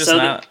 Because I'm just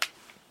not.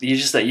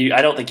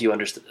 I don't think you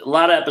understand. A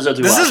lot of episodes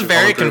we watch. This is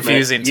very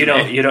confusing to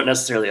me. You don't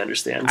necessarily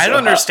understand. I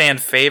don't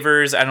understand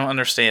favors. I don't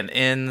understand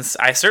ins.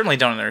 I certainly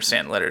don't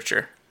understand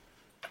literature.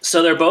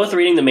 So they're both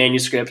reading the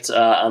manuscript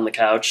on the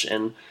couch,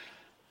 and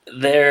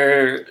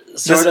they're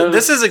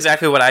This is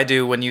exactly what I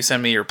do when you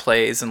send me your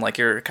plays and like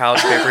your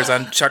college papers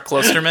on Chuck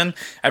Klosterman.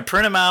 I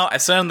print them out. I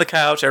sit on the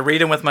couch. I read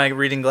them with my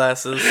reading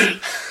glasses.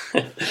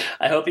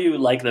 I hope you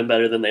like them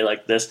better than they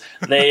like this.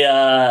 They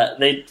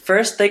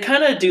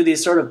kind of do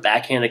these sort of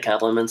backhanded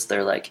compliments.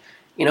 They're like,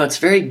 it's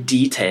very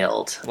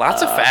detailed.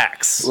 Lots of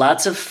facts.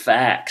 Lots of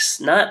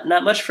facts. Not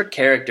much for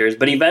characters,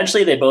 but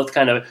eventually they both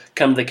kind of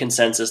come to the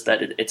consensus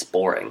that it's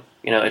boring.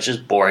 It's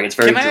just boring. It's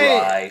very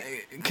dry.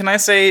 Can I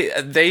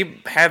say they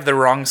have the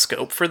wrong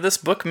scope for this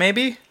book,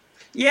 maybe?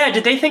 Yeah,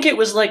 did they think it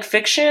was like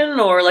fiction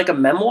or like a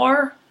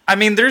memoir? I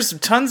mean, there's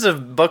tons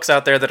of books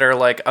out there that are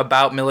like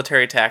about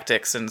military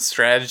tactics and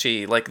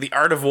strategy. Like The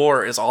Art of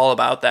War is all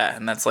about that,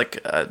 and that's like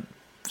a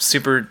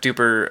super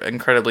duper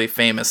incredibly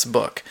famous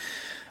book.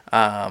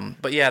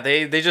 But yeah,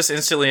 they just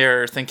instantly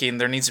are thinking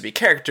there needs to be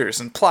characters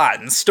and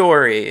plot and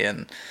story,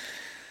 and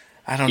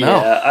I don't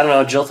know. Yeah, I don't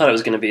know. Jill thought it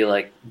was going to be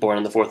like Born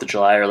on the 4th of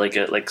July or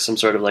like some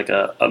sort of like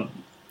a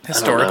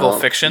historical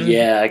fiction.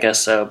 Yeah, I guess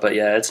so. But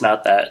yeah, it's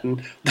not that,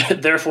 and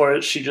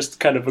therefore she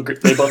just kind of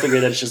they both agree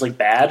that it's just like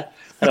bad.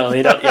 I don't know.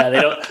 They don't. Yeah,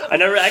 they don't. I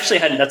never actually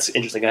hadn't. That's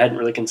interesting. I hadn't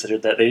really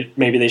considered that.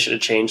 Maybe they should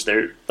have changed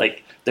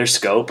their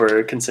scope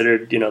or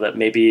considered that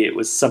maybe it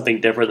was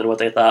something different than what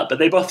they thought. But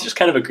they both just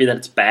kind of agree that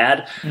it's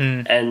bad,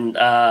 and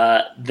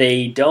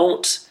they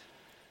don't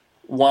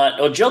want.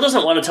 Oh, Jill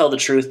doesn't want to tell the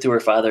truth to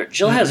her father.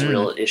 Jill has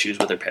real issues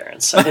with her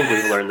parents. I think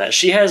we've learned that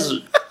she has.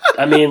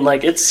 I mean,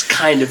 like it's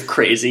kind of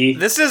crazy.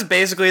 This is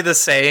basically the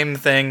same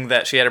thing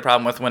that she had a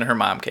problem with when her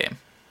mom came.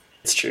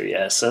 It's true,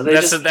 yeah. So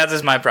that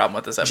is my problem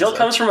with this episode. Jill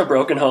comes from a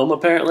broken home,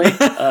 apparently.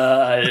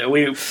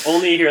 We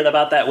only hear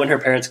about that when her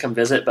parents come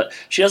visit, but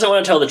she doesn't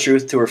want to tell the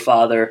truth to her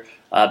father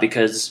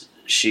because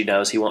she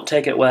knows he won't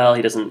take it well.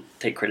 He doesn't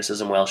take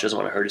criticism well. She doesn't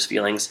want to hurt his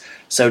feelings.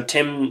 So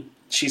Tim,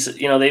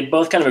 they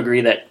both kind of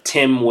agree that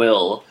Tim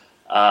will.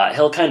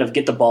 He'll kind of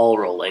get the ball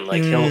rolling.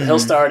 Like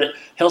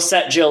he'll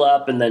set Jill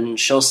up, and then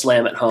she'll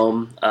slam it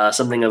home.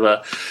 Something of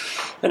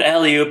an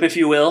alley-oop, if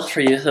you will,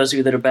 for those of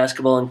you that are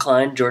basketball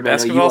inclined. Jordan,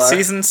 basketball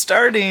season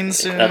starting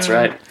soon. That's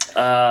right.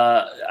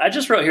 I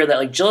just wrote here that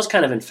like Jill is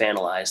kind of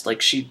infantilized.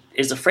 Like she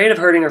is afraid of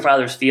hurting her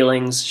father's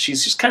feelings.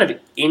 She's just kind of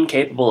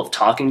incapable of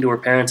talking to her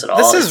parents at all.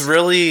 This is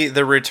really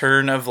the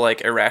return of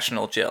like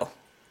irrational Jill.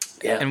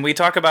 Yeah. And we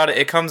talk about it.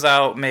 It comes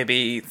out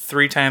maybe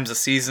 3 times a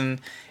season.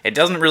 It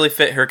doesn't really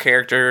fit her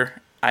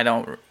character.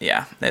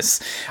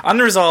 This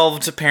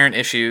unresolved parent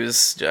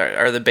issues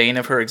are the bane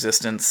of her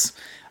existence.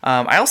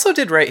 I also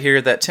did write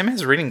here that Tim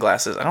has reading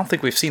glasses. I don't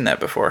think we've seen that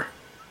before.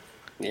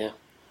 Yeah,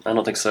 I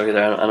don't think so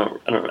either.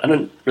 I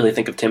don't really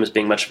think of Tim as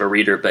being much of a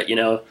reader, but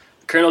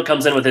Colonel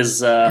comes in with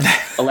his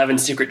 11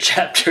 secret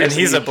chapters, and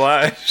he's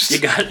obliged. You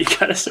got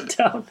to sit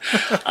down.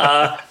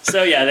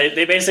 So yeah,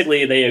 they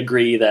basically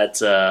agree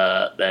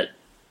that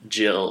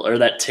Jill or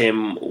that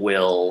Tim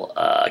will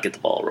get the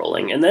ball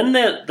rolling, and then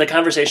the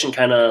conversation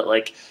kind of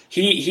like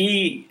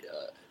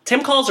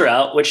Tim calls her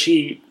out, which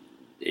he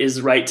is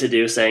right to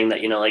do, saying that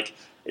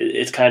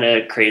it's kind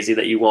of crazy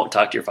that you won't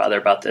talk to your father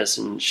about this,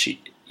 and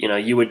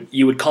you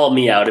would call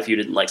me out if you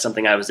didn't like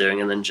something I was doing,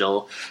 and then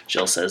Jill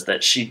says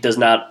that she does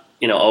not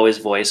always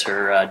voice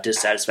her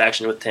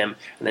dissatisfaction with Tim,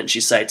 and then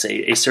she cites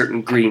a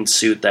certain green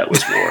suit that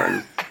was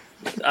worn.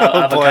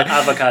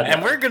 Avocado.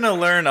 And we're gonna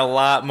learn a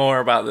lot more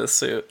about this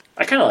suit.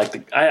 I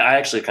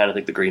actually kind of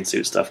think the green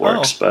suit stuff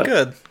works. But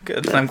good.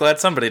 Yeah. I'm glad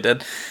somebody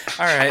did.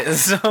 All right.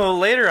 So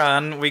later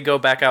on, we go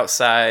back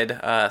outside,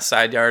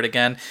 side yard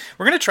again.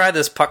 We're gonna try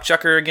this puck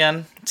chucker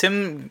again.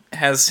 Tim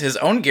has his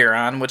own gear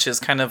on, which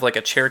is kind of like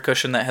a chair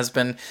cushion that has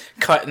been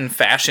cut and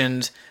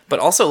fashioned, but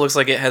also looks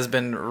like it has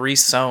been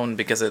re-sewn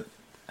because it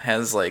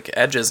has like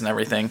edges and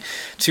everything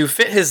to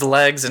fit his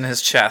legs and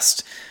his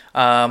chest.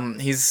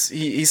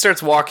 He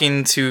starts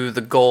walking to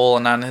the goal,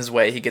 and on his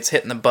way he gets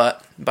hit in the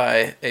butt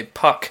by a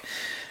puck,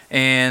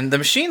 and the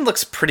machine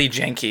looks pretty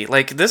janky.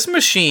 Like this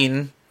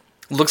machine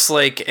looks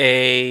like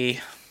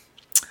I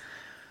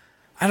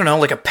I don't know,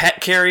 like a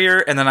pet carrier,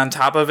 and then on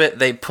top of it,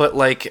 they put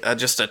like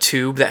just a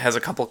tube that has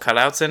a couple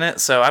cutouts in it.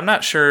 So I'm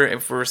not sure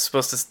if we're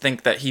supposed to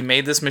think that he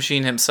made this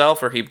machine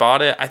himself or he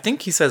bought it. I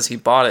think he says he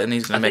bought it and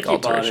he's going to make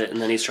alterations. He bought it and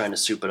then he's trying to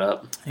soup it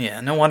up. Yeah,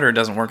 no wonder it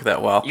doesn't work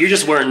that well. You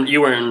weren't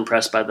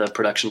impressed by the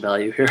production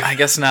value here. I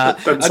guess not.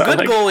 A good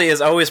goalie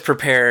is always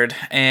prepared,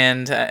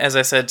 and as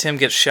I said, Tim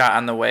gets shot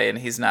on the way and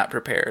he's not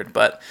prepared,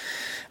 but...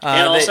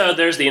 and also,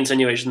 there's the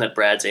insinuation that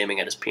Brad's aiming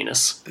at his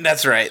penis.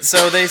 That's right.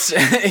 So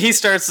he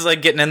starts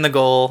like getting in the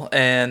goal,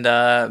 and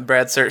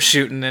Brad starts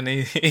shooting, and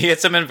he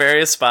hits him in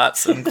various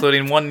spots,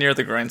 including one near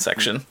the groin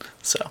section.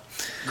 So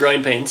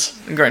groin pains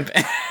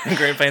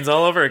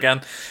all over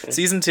again.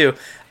 Season 2.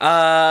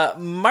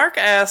 Mark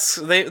asks.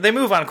 They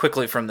move on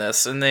quickly from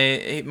this, and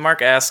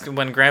Mark asks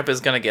when Grandpa's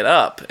going to get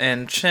up,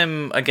 and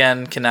Tim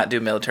again cannot do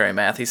military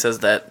math. He says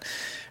that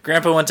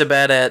Grandpa went to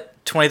bed at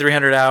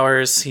 2,300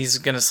 hours. He's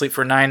going to sleep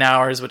for 9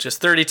 hours, which is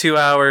 32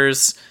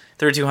 hours.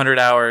 3,200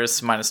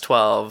 hours minus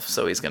 12,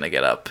 so he's going to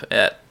get up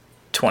at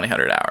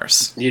 2,000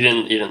 hours. You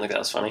didn't think that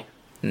was funny?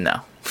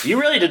 No.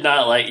 You really did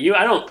not like you.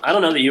 I don't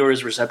know that you were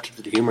as receptive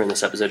to the humor in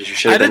this episode as you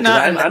should have been.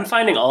 I'm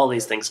finding all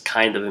these things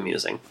kind of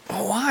amusing.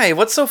 Why?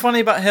 What's so funny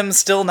about him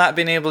still not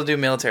being able to do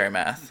military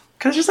math?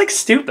 Because it's just like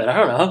stupid. I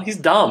don't know. He's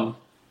dumb.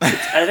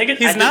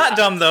 He's not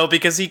dumb though,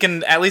 because he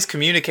can at least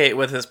communicate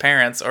with his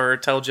parents or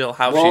tell Jill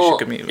how she should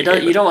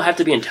communicate. You don't have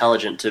to be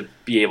intelligent to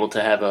be able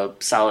to have a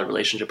solid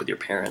relationship with your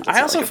parents. I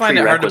also find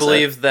it hard to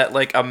believe that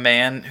like a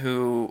man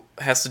who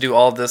has to do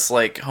all this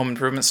like home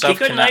improvement stuff. He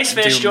couldn't ice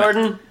fish,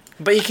 Jordan.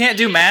 But he can't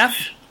do math.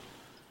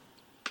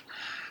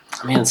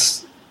 I mean,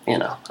 it's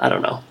I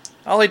don't know.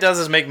 All he does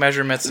is make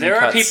measurements. There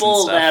are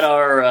people that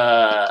are,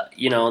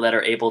 that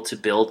are able to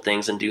build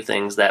things and do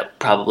things that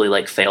probably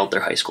like failed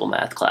their high school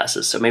math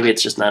classes. So maybe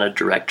it's just not a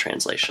direct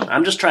translation.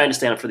 I'm just trying to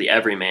stand up for the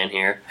everyman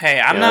here. Hey,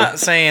 I'm not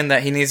saying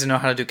that he needs to know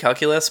how to do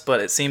calculus, but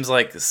it seems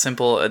like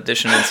simple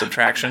addition and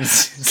subtraction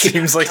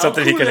seems like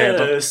something he could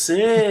handle.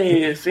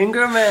 Hey,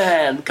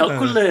 fingerman,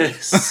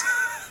 calculus.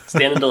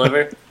 Stand and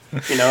deliver.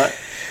 You know it?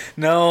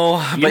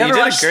 No, but you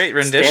did a great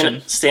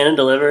rendition. Stand and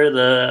deliver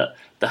the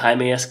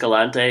Jaime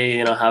Escalante,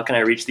 how can I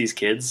reach these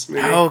kids?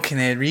 Maybe? How can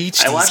I reach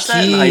these kids? I watched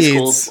that in high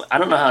school. I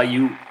don't know how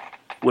you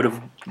would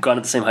have gone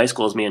to the same high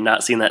school as me and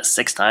not seen that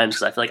 6 times,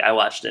 because I feel like I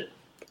watched it.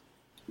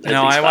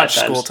 No, I watched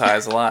School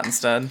Ties a lot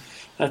instead.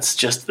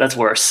 That's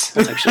worse.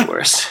 That's actually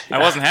worse. I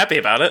wasn't happy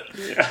about it.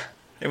 Yeah.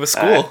 It was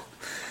school.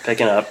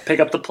 Pick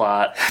up the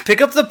plot.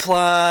 Pick up the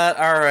plot.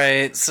 All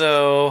right.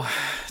 So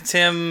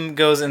Tim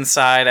goes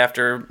inside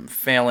after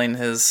failing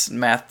his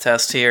math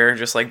test here,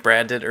 just like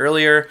Brad did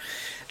earlier.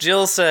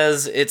 Jill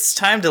says it's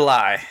time to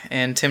lie,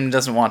 and Tim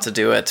doesn't want to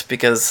do it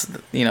because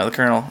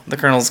the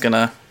colonel's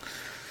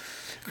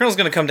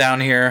gonna come down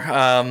here.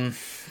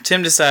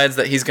 Tim decides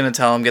that he's gonna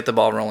tell him get the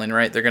ball rolling.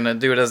 Right, they're gonna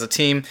do it as a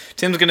team.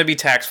 Tim's gonna be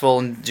tactful,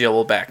 and Jill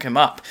will back him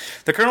up.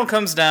 The colonel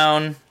comes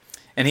down.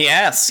 And he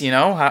asks,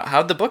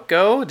 how'd the book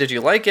go? Did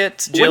you like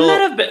it? Jill, wouldn't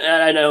that have been?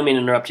 I don't mean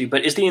to interrupt you,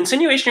 but is the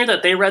insinuation here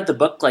that they read the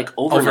book like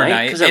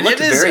overnight? Because it looked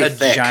very thick.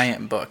 It is a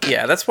giant book.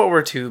 Yeah, that's what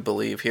we're to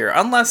believe here,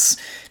 unless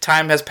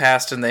time has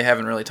passed and they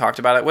haven't really talked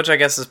about it, which I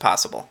guess is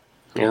possible.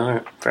 Yeah, all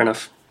right, fair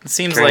enough. It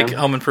seems like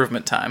home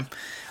improvement time.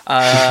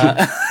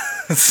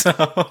 So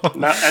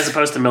not as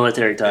opposed to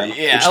military time.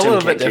 Yeah, a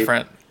little bit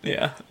different.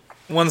 Yeah.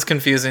 One's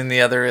confusing, the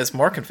other is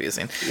more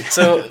confusing.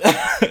 So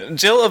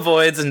Jill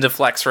avoids and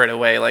deflects right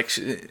away. Like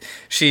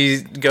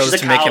she goes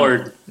to make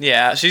him.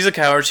 Yeah, she's a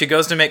coward. She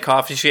goes to make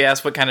coffee. She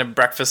asks what kind of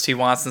breakfast he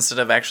wants instead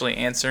of actually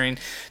answering.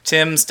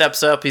 Tim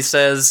steps up. He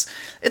says,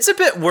 "It's a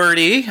bit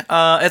wordy.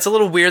 It's a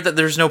little weird that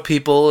there's no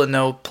people and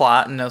no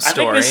plot and no story." I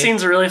think this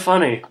scene's really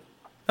funny.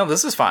 No,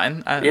 this is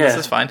fine. This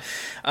is fine.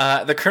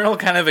 The colonel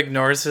kind of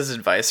ignores his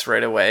advice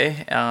right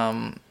away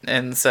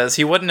and says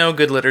he wouldn't know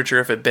good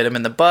literature if it bit him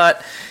in the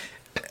butt.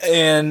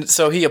 And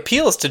so he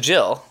appeals to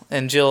Jill,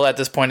 and Jill at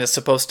this point is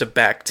supposed to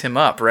back Tim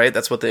up, right?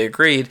 That's what they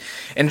agreed.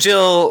 And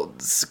Jill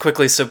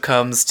quickly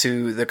succumbs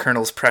to the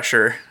colonel's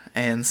pressure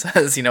and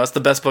says, it's the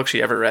best book she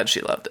ever read.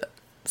 She loved it.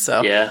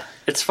 So yeah,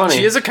 it's funny.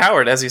 She is a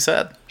coward, as you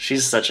said.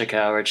 She's such a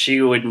coward.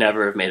 She would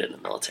never have made it in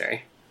the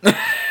military. I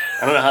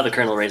don't know how the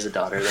colonel raised a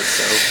daughter that's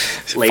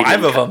so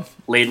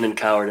laden in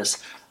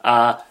cowardice.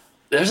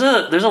 There's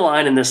a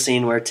line in this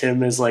scene where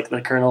Tim is like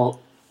the colonel.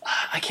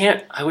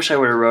 I wish I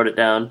would have wrote it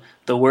down.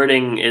 The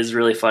wording is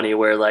really funny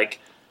where like,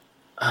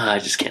 I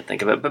just can't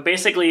think of it. But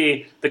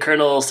basically the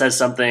colonel says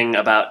something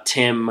about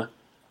Tim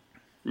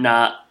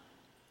not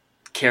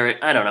caring.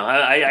 I don't know.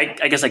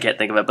 I guess I can't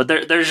think of it. But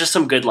there's just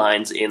some good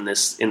lines in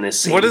this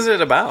scene. What is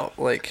it about?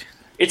 Like,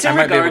 it's in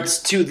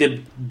regards to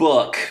the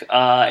book.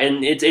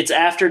 And it's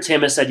after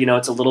Tim has said,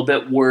 it's a little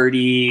bit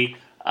wordy.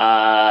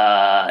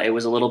 It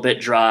was a little bit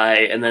dry.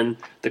 And then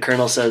the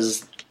colonel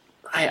says,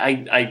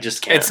 I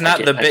just can't. It's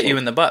not the bit you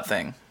in the butt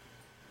thing.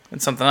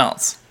 It's something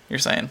else, you're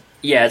saying.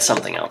 Yeah, it's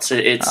something else.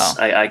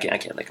 I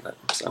can't think of it.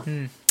 So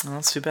well,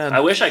 that's too bad. I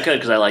wish I could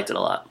because I liked it a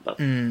lot, but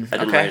I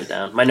didn't write it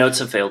down. My notes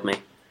have failed me.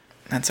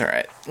 That's all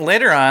right.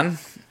 Later on,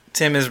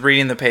 Tim is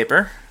reading the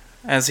paper,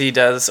 as he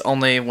does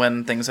only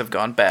when things have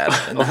gone bad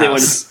in the Only when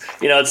house.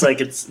 it's like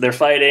they're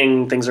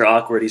fighting, things are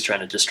awkward. He's trying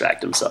to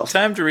distract himself.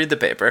 Time to read the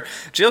paper.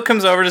 Jill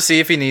comes over to see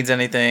if he needs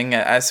anything.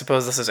 I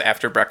suppose this is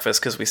after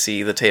breakfast because we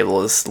see the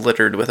table is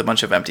littered with a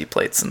bunch of empty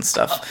plates and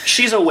stuff.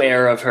 She's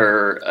aware of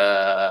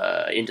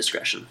her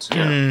indiscretions.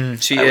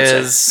 She I would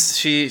is.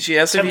 She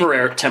has to be.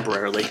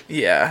 Temporarily.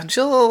 Yeah,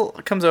 Jill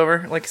comes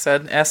over, like I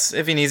said, asks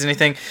if he needs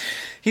anything.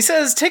 He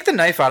says, "Take the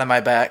knife out of my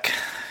back."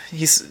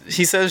 He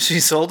says she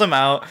sold him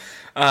out.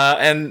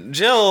 And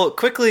Jill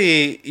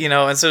quickly,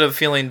 instead of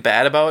feeling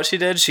bad about what she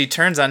did, she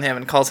turns on him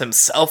and calls him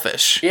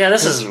selfish. Yeah,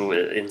 this is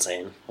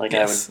insane. Like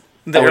Yes.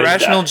 The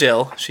irrational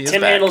Jill. She is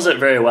Tim back. handles it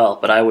very well,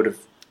 but I would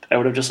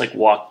have just like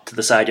walked to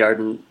the side yard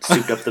and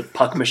souped up the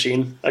puck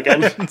machine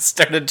again.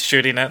 Started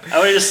shooting it. I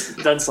would have just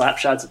done slap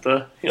shots at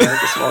the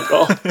the small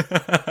goal.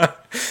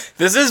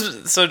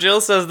 So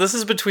Jill says this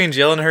is between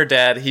Jill and her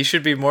dad. He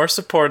should be more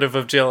supportive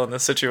of Jill in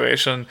this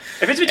situation.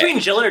 If it's between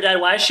Jill and her dad,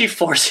 why is she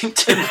forcing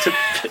Tim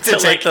to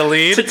take the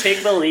lead? To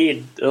take the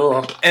lead.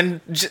 Ugh.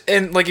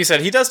 And like you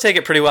said, he does take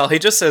it pretty well. He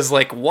just says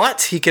like,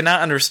 "What?" He cannot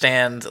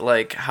understand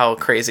like how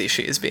crazy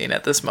she is being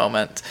at this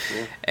moment.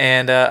 Yeah.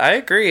 And I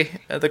agree.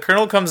 The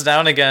Colonel comes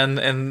down again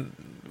and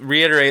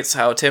reiterates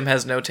how Tim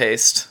has no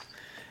taste.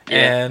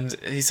 Yeah. And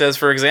he says,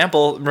 for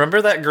example,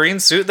 remember that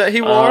green suit that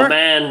he wore? Oh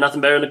man, nothing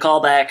better than a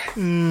callback.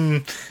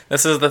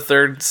 This is the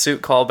third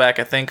suit callback,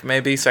 I think,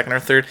 maybe second or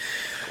third.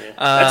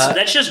 Yeah.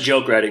 That's just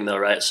joke writing, though,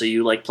 right? So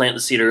you like plant the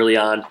seed early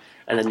on,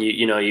 and then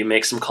you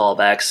make some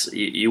callbacks.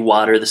 You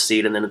water the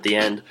seed, and then at the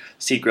end,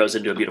 seed grows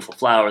into a beautiful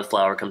flower. The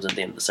flower comes at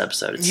the end of this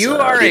episode. You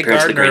are a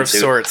gardener of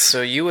sorts,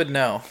 so you would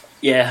know.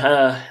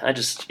 Yeah, I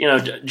just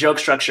joke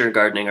structure and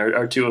gardening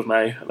are two of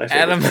my favorite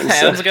things.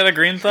 Adam's got a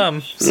green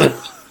thumb. So.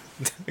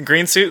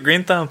 Green suit,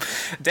 green thumb.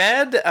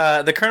 Dad,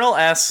 the Colonel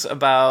asks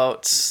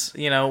about,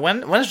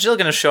 when is Jill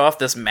going to show off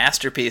this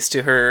masterpiece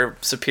to her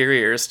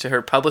superiors, to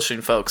her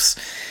publishing folks?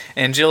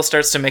 And Jill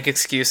starts to make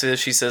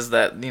excuses. She says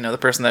that, the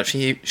person that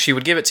she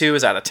would give it to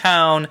is out of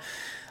town.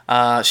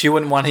 She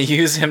wouldn't want to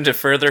use him to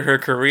further her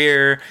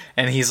career.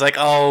 And he's like,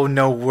 "Oh,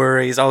 no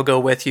worries. I'll go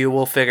with you.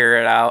 We'll figure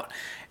it out."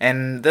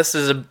 And this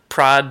is a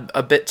prod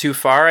a bit too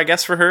far, I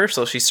guess, for her.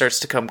 So she starts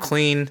to come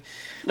clean.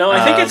 No,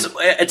 I think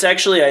it's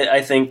actually,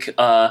 I think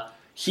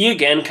he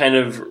again kind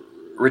of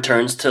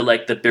returns to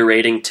like the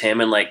berating Tim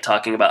and like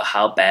talking about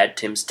how bad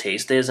Tim's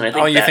taste is, and I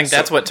think you think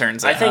that's what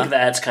turns I think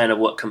that's kind of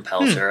what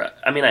compels her.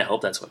 I mean, I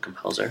hope that's what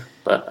compels her,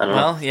 but I don't know.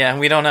 Well, yeah,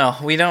 we don't know.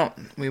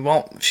 We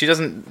won't. She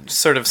doesn't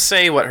sort of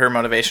say what her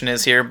motivation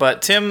is here,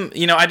 but Tim,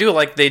 I do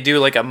like they do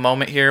like a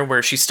moment here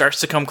where she starts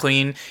to come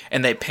clean,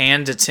 and they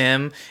pan to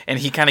Tim, and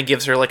he kind of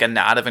gives her like a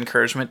nod of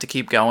encouragement to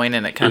keep going,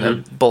 and it kind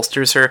of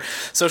bolsters her.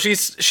 So she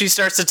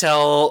starts to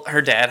tell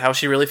her dad how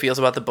she really feels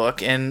about the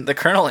book, and the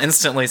Colonel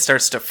instantly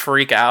starts to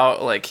freak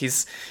out. Like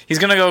he's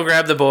gonna go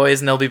grab the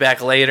boys, and they'll be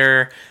back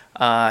later.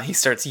 He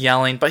starts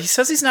yelling, but he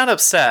says he's not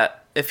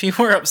upset. If he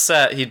were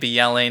upset, he'd be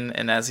yelling,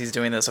 and as he's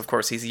doing this, of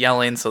course, he's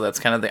yelling, so that's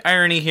kind of the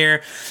irony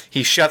here.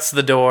 He shuts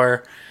the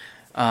door,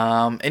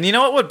 and you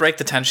know what would break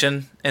the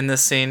tension in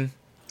this scene?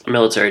 A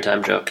military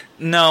time joke.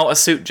 No, a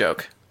suit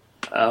joke.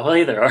 Well,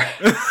 either are.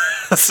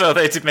 So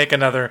they did make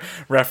another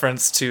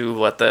reference to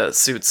what the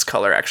suit's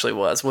color actually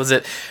was. Was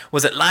it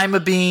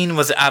lima bean?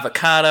 Was it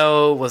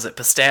avocado? Was it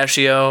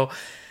pistachio?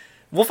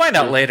 We'll find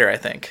out later, I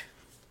think.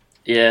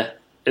 Yeah.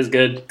 It's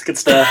good. It's good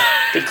stuff.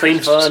 Good, clean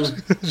fun.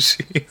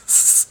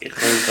 Jeez. Good,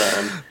 clean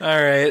fun. All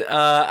right.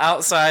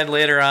 Outside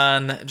later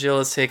on, Jill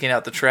is taking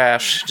out the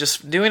trash,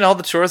 just doing all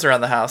the chores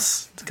around the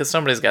house because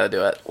somebody's got to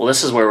do it. Well,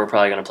 this is where we're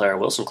probably going to play our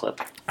Wilson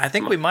clip. I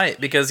think we might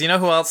because you know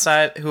who else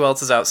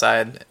is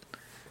outside?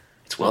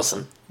 It's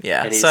Wilson.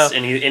 Yeah.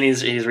 And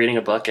he's reading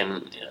a book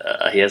and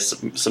he has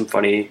some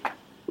funny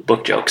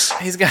book jokes.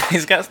 He's got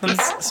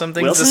some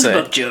things Wilson's to say.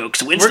 Book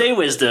jokes. Wednesday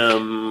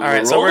wisdom. All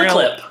right. Roll the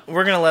clip.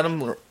 We're gonna let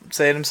him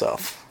say it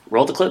himself.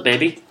 Roll the clip,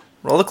 baby.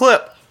 Roll the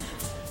clip.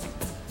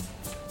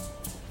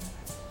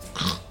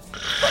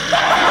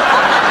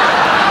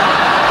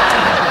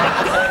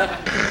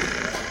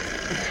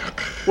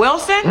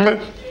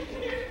 Wilson?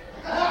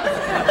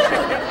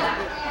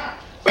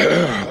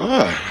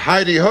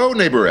 Heidi ho,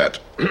 neighborette.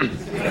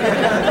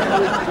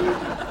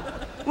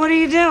 What are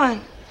you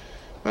doing?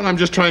 Well, I'm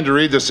just trying to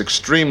read this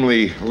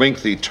extremely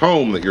lengthy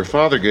tome that your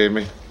father gave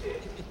me.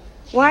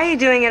 Why are you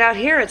doing it out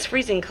here? It's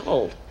freezing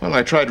cold. Well,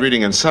 I tried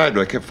reading inside,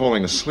 but I kept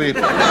falling asleep.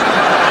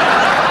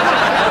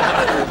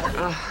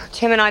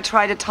 Tim and I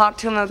tried to talk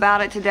to him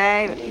about it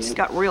today, but he just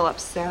got real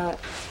upset.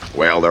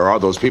 Well, there are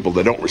those people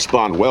that don't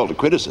respond well to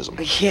criticism.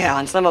 Yeah,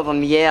 and some of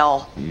them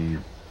yell.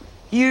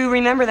 You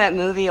remember that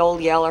movie,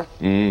 Old Yeller?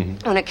 When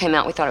it came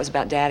out, we thought it was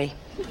about Daddy.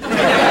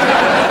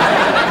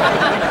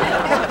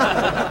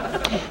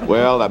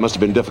 Well, that must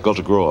have been difficult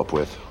to grow up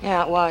with.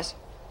 Yeah, it was.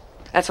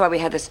 That's why we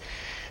had this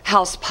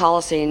house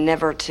policy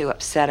never to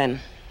upset him.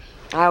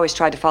 I always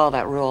tried to follow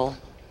that rule,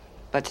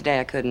 but today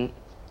I couldn't.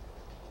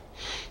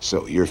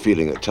 So you're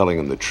feeling that telling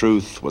him the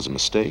truth was a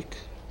mistake?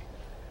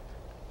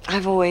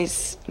 I've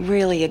always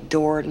really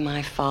adored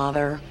my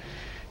father.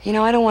 You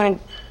know, I don't want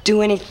to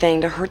do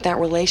anything to hurt that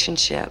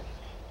relationship.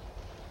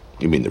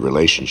 You mean the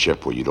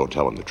relationship where you don't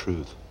tell him the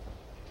truth?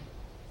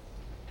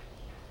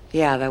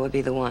 Yeah, that would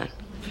be the one.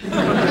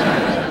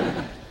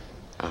 I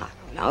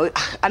don't know.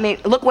 I mean,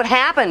 look what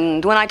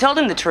happened when I told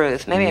him the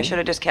truth. Maybe I should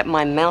have just kept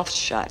my mouth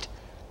shut.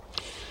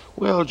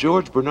 Well,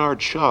 George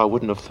Bernard Shaw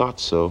wouldn't have thought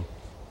so.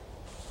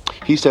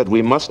 He said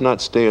we must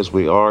not stay as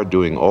we are,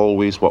 doing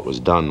always what was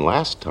done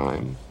last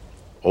time,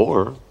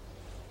 or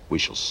we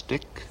shall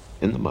stick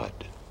in the mud.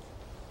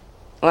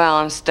 Well,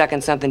 I'm stuck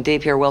in something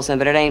deep here, Wilson,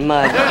 but it ain't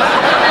mud.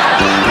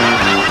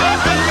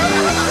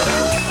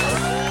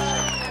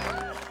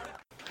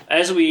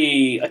 As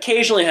we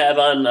occasionally have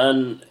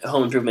on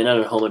Home Improvement and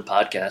on Home and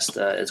Podcast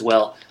as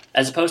well,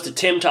 as opposed to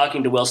Tim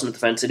talking to Wilson at the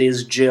fence, it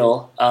is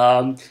Jill.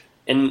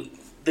 And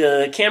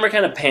the camera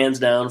kind of pans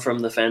down from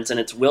the fence, and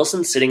it's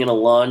Wilson sitting in a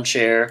lawn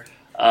chair.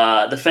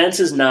 The fence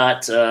is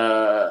not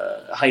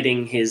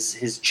hiding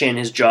his chin,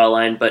 his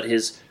jawline, but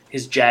his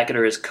jacket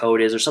or his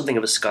coat is, or something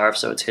of a scarf,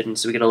 so it's hidden.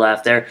 So we get a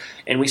laugh there,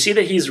 and we see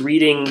that he's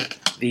reading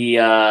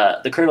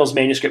the Colonel's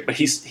manuscript, but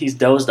he's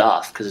dozed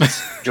off because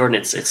it's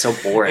Jordan. It's so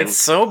boring. It's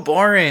so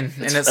boring,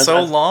 and it's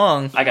so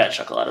long. I got a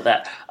chuckle out of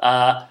that.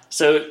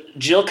 So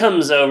Jill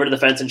comes over to the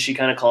fence, and she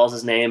kind of calls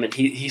his name, and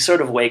he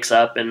sort of wakes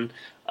up, and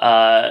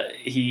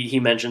he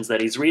mentions that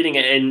he's reading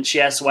it, and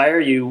she asks, "Why are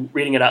you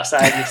reading it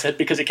outside?" And he said,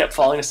 "Because he kept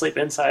falling asleep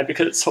inside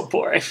because it's so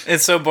boring."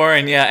 It's so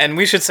boring, yeah. And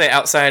we should say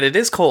outside it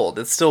is cold.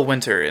 It's still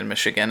winter in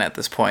Michigan at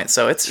this point,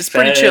 so it's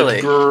pretty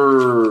chilly.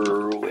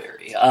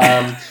 February.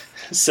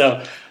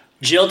 So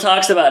Jill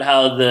talks about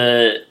how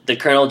the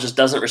Colonel just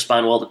doesn't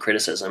respond well to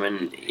criticism,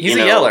 and he's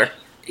a yeller.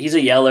 He's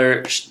a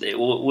yeller.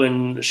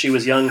 When she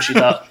was young, she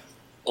thought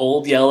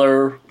Old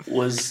Yeller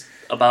was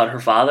about her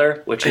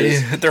father, which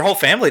is their whole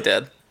family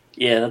did.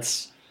 Yeah,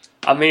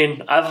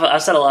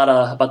 I've said a lot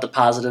about the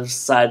positive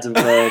sides of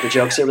the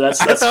jokes here, but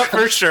that's I thought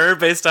for sure,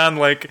 based on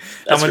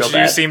how much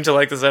you seem to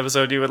like this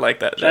episode, you would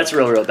like that joke. That's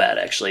real bad,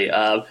 actually.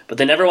 But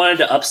they never wanted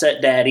to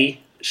upset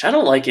Daddy. I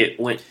don't like it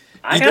when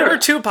there are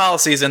two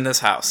policies in this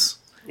house.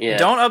 Yeah.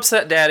 Don't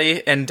upset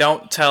Daddy, and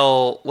don't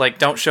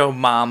show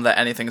Mom that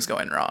anything's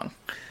going wrong.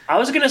 I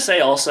was gonna say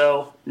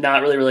also,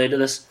 not really related to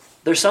this.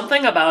 There's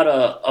something about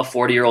a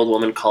 40-year-old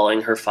woman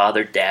calling her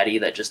father Daddy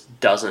that just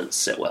doesn't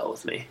sit well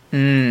with me. Do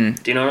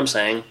you know what I'm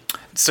saying?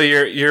 So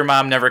your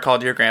mom never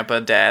called your grandpa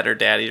Dad or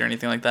Daddy or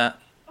anything like that?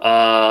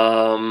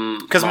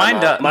 Because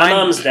my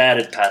mom's dad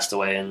had passed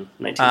away in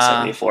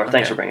 1974. Okay.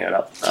 Thanks for bringing it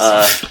up.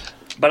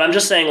 But I'm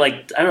just saying,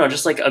 I don't know,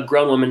 just like a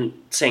grown woman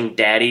saying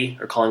Daddy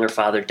or calling her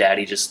father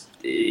Daddy, it just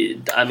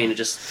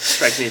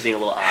strikes me as being a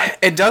little odd.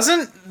 It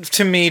doesn't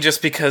to me,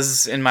 just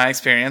because in my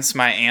experience,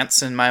 my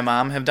aunts and my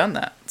mom have done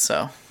that.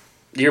 So.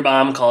 Your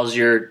mom calls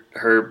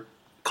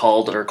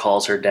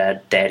calls her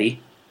dad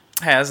Daddy?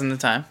 Has in the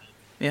time,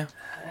 yeah.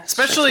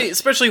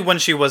 Especially when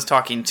she was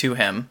talking to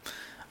him.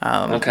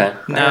 Okay.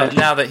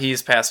 Now that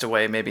he's passed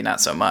away, maybe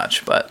not so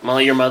much. But well,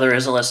 your mother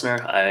is a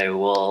listener. I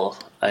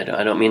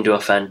don't mean to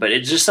offend, but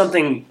it's just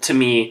something to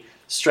me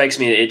strikes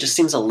me. It just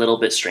seems a little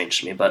bit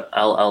strange to me. But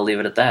I'll leave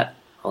it at that.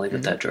 I'll leave it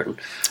at that, Jordan.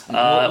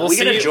 We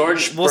get a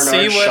George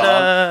Bernard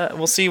Shaw.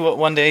 We'll see what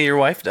one day your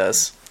wife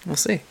does. We'll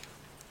see.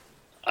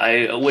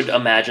 I would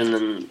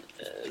imagine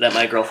that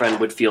my girlfriend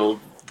would feel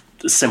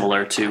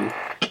similar to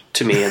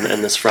me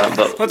in this front,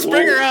 but let's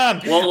bring her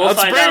on. We'll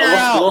find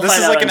out. This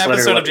is like an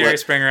episode of Jerry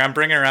Springer. I'm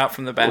bringing her out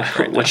from the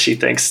back. What she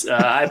thinks.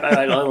 I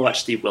only watch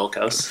Steve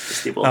Wilkos. The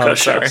Steve Wilkos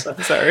show. So.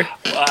 Sorry.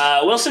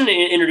 Wilson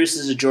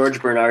introduces a George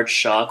Bernard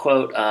Shaw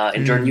quote.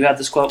 And Jordan, you have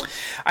this quote?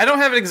 I don't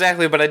have it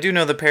exactly, but I do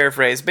know the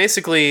paraphrase.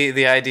 Basically,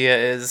 the idea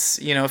is,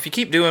 if you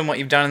keep doing what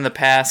you've done in the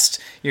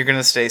past, you're going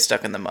to stay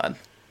stuck in the mud.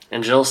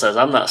 And Jill says,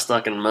 "I'm not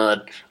stuck in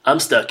mud. I'm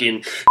stuck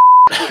in."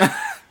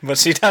 But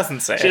she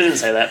doesn't say it. She doesn't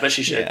say that, but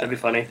she should. Yeah. That'd be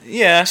funny.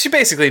 Yeah, she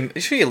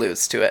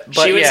alludes to it.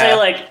 But she would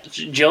say,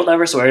 Jill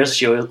never swears.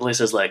 She only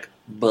says,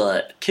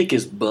 butt. Kick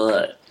his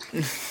butt.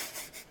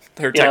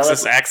 Her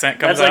Texas accent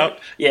comes out.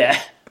 Yeah,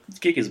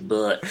 kick his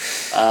butt.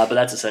 But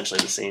that's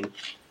essentially the scene.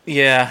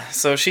 Yeah,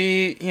 so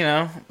she,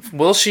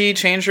 will she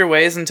change her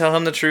ways and tell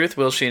him the truth?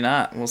 Will she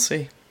not? We'll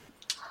see.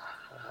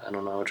 I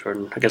don't know,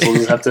 Jordan. I guess we'll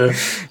just have to.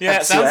 Yeah,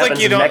 it sounds like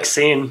you don't. Next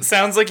scene.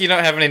 Sounds like you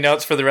don't have any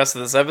notes for the rest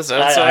of this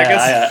episode. I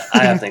guess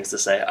I have things to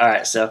say. All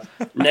right, so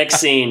next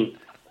scene,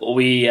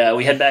 we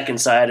head back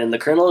inside, and the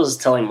Colonel is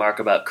telling Mark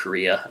about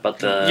Korea, about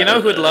the. You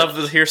know who'd love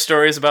to hear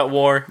stories about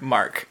war?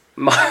 Mark,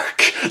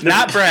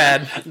 not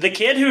Brad, the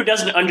kid who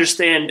doesn't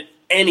understand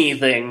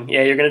anything.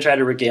 Yeah, you're gonna try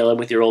to regale him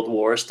with your old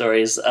war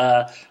stories.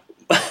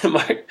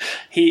 Mark,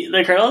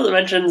 the Colonel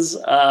mentions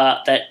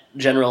that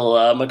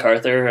General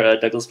MacArthur,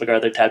 Douglas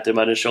MacArthur, tapped him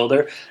on his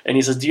shoulder, and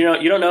he says, you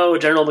don't know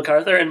General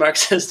MacArthur?" And Mark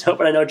says, "No,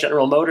 but I know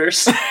General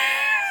Motors."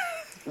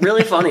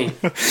 Really funny.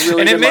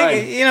 Really good line.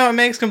 It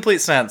makes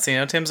complete sense.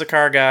 Tim's a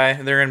car guy.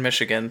 They're in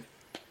Michigan.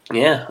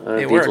 Yeah,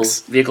 it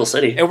works. Vehicle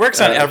City. It works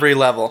on every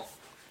level.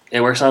 It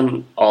works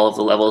on all of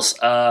the levels.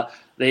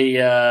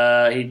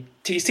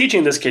 He's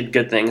teaching this kid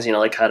good things,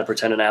 like how to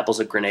pretend an apple's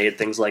a grenade,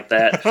 things like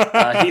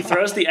that. He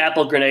throws the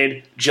apple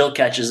grenade. Jill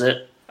catches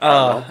it.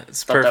 Oh,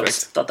 it's thought perfect.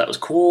 Thought that was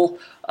cool.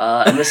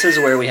 And this is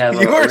where we have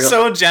You are real...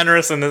 so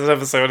generous in this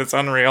episode. It's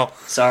unreal.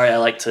 Sorry, I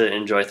like to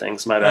enjoy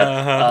things. My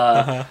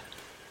bad.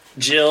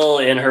 Jill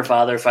and her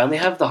father finally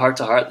have the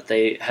heart-to-heart that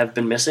they have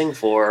been missing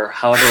for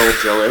however old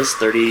Jill is,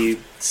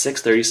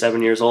 36,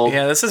 37 years old.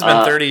 Yeah, this has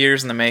been 30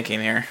 years in the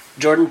making here.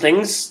 Jordan,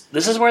 this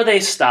is where they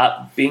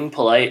stop being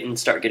polite and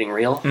start getting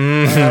real.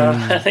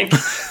 I think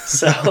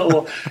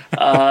so.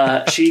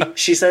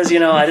 She says, you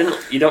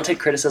don't take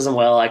criticism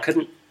well. I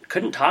couldn't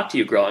talk to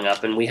you growing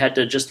up, and we had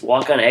to just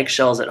walk on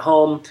eggshells at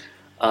home.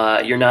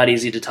 You're not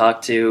easy to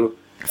talk to.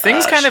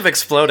 Things kind of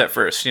explode at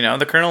first,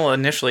 The Colonel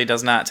initially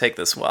does not take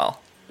this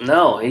well.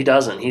 No, he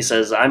doesn't. He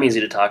says, I'm easy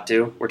to talk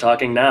to. We're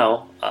talking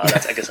now. I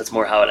guess that's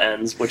more how it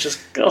ends, which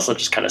is also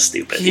just kind of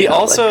stupid. He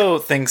also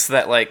thinks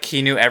that,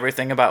 he knew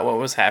everything about what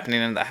was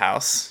happening in the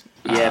house.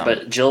 Yeah,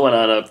 but Jill went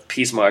on a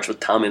peace march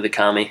with Tommy the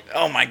Commie.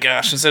 Oh my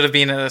gosh, instead of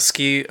being at a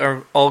ski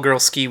or all-girl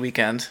ski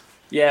weekend.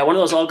 Yeah, one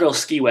of those all-girl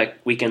ski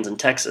weekends in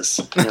Texas.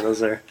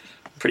 Those are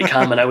pretty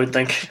common, I would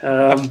think.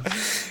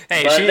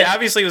 Hey, she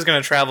obviously was going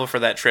to travel for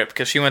that trip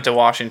because she went to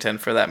Washington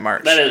for that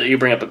march. You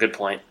bring up a good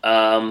point.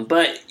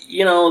 But,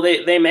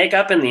 they make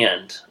up in the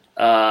end.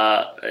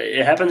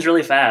 It happens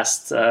really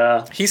fast.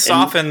 He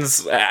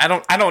softens. I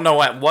don't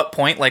know at what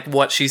point,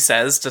 what she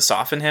says to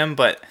soften him,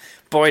 but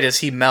boy, does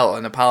he melt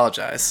and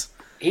apologize.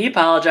 He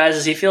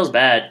apologizes. He feels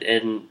bad.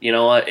 And,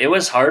 it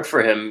was hard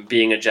for him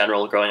being a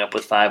general growing up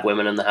with 5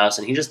 women in the house,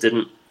 and he just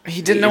didn't.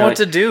 He didn't know what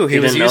to do. He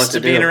was used to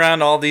being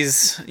around all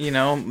these,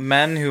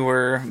 men who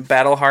were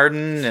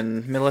battle-hardened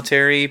and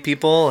military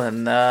people.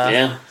 And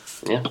yeah.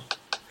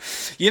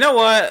 You know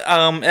what?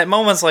 At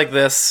moments like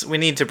this, we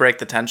need to break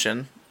the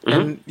tension. Mm-hmm.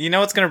 And you know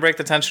what's going to break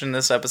the tension in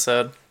this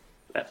episode?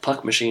 That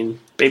puck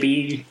machine,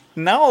 baby.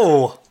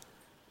 No.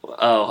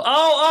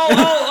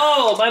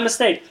 Oh, my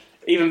mistake.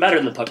 Even better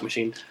than the puck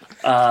machine.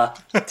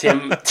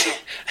 Tim.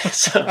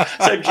 So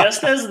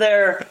just as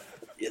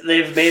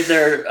they've made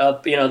their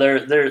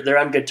they're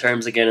on good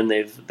terms again, and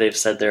they've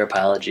said their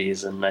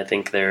apologies, and I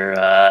think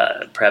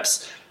they're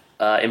perhaps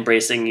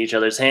embracing each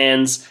other's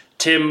hands.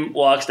 Tim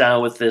walks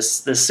down with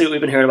this suit we've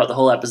been hearing about the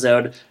whole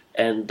episode,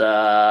 and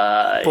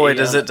boy,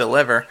 does it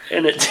deliver!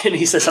 And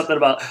he says something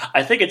about,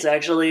 I think it's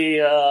actually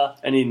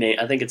any name.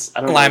 I think it's,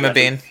 I don't know,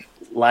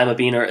 lima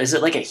bean, or is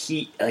it like a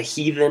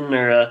heathen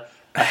or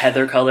a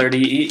heather colored?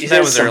 He that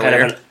says was some earlier.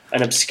 kind of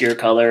an obscure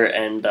color,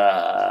 and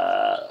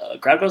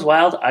crowd goes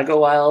wild. I go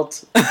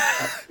wild.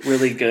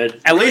 Really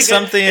good. At really least good.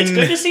 something. It's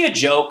good to see a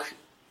joke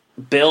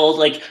build.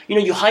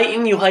 You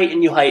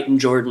heighten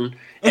Jordan,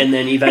 and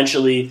then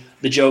eventually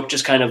the joke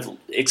just kind of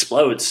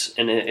explodes,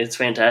 and it's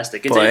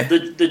fantastic.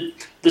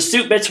 The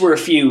suit bits were a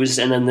fuse,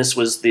 and then this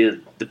was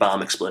the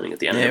bomb exploding at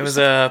the end. It was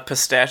a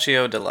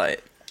pistachio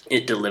delight.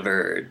 It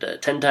delivered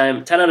 10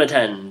 out of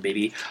 10,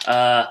 baby.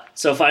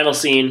 So final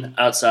scene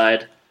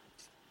outside.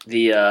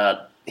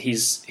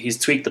 He's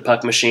tweaked the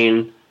puck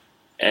machine,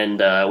 and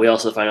we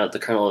also find out the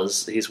Colonel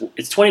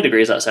it's 20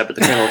 degrees outside, but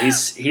the Colonel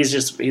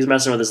he's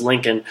messing with his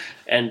Lincoln,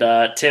 and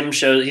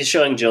he's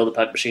showing Jill the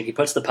puck machine. He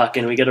puts the puck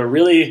in. We get a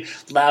really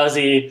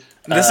lousy.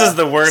 This is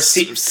the worst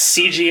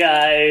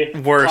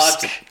CGI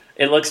worst. puck.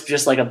 It looks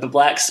just like a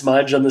black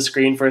smudge on the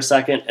screen for a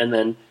second, and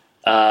then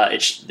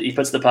he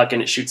puts the puck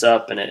in, it shoots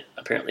up, and it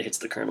apparently hits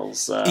the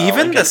Colonel's.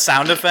 Even the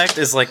sound effect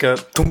is like a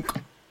thunk.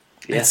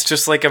 Yeah. It's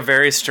just like a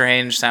very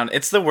strange sound.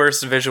 It's the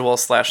worst visual /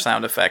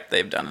 sound effect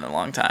they've done in a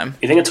long time.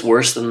 You think it's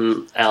worse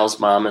than Al's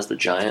mom as the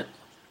giant?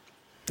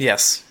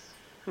 Yes.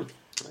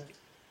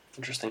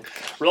 Interesting.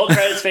 Roll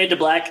credits, fade to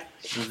black.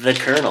 The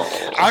Colonel.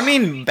 I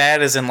mean,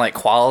 bad as in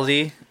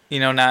quality.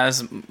 Not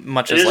as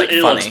much as funny.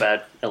 It looks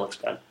bad. It looks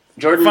bad.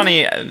 Jordan.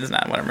 Funny is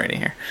not what I'm reading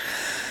here.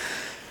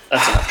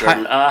 That's enough,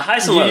 Jordan.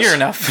 Highs and lows. You're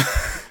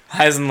enough.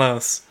 Highs and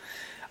lows.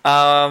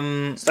 Start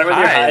with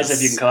your highs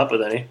if you can come up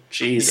with any.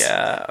 Jeez.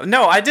 Yeah.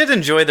 No, I did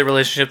enjoy the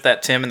relationship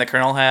that Tim and the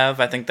Colonel have.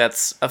 I think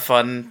that's a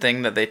fun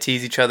thing that they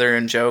tease each other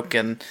and joke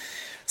and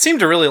seem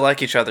to really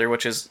like each other,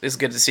 which is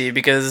good to see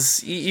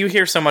because you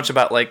hear so much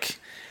about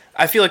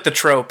I feel like the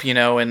trope,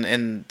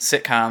 in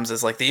sitcoms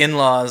is the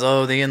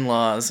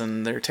in-laws,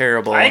 and they're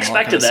terrible. I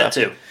expected that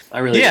too. I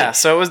really did.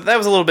 So that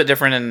was a little bit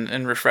different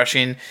and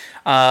refreshing.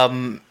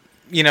 The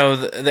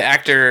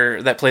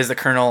actor that plays the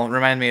Colonel,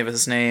 remind me of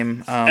his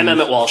name.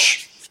 Emmett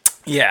Walsh.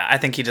 Yeah, I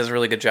think he does a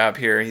really good job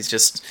here. He's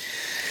just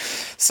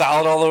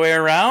solid all the way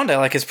around. I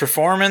like his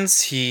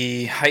performance.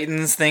 He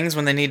heightens things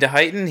when they need to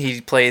heighten.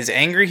 He plays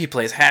angry. He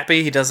plays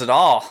happy. He does it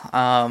all.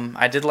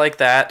 I did like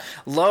that.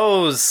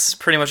 Lows,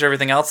 pretty much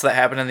everything else that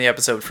happened in the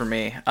episode for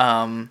me.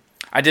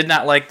 I did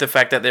not like the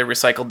fact that they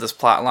recycled this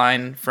plot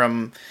line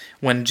from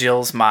when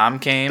Jill's mom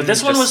came. But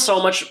this one was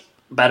so much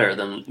better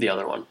than the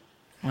other one.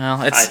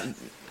 Well,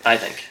 I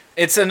think.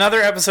 It's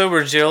another episode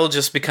where Jill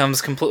just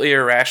becomes completely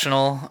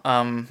irrational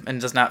and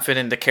does not fit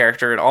into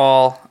character at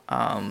all.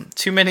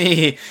 Too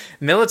many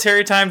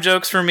military time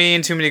jokes for me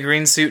and too many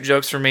green suit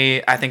jokes for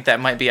me. I think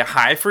that might be a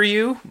high for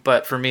you,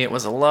 but for me it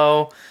was a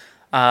low.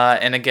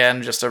 And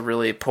again, just a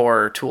really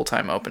poor Tool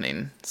Time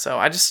opening. So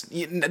I just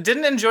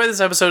didn't enjoy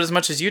this episode as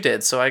much as you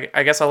did, so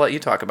I guess I'll let you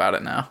talk about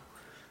it now.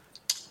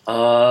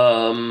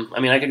 I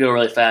mean, I could go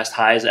really fast.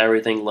 Highs,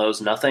 everything.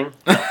 Lows, nothing.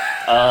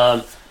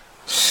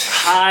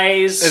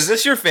 Highs. Is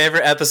this your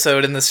favorite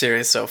episode in the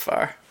series so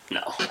far?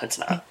 No, it's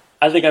not.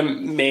 I think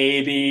I'm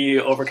maybe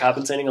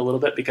overcompensating a little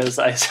bit because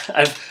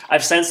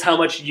I've sensed how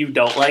much you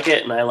don't like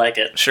it and I like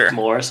it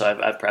more, so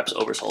I've perhaps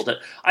oversold it.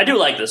 I do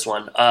like this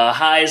one.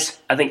 Highs,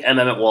 I think M.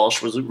 Emmett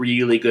Walsh was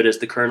really good as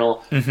the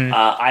Colonel. Mm-hmm.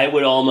 I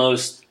would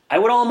almost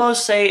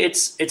say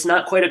it's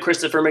not quite a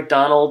Christopher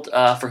McDonald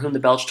For Whom the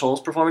Bell Tolls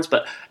performance,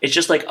 but it's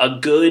just like a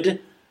good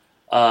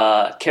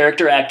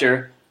character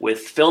actor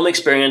with film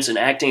experience and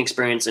acting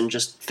experience and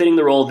just fitting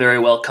the role very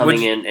well,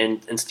 coming in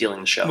and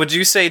stealing the show. Would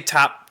you say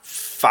top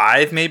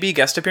 5 maybe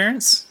guest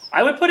appearance?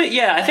 I would put it,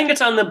 I think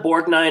it's on the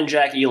Borgnine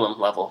Jack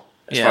Elam level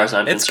as far as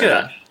I'm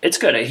concerned. It's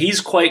good.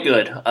 He's quite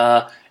good.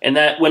 And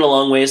that went a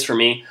long ways for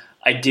me.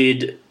 I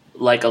did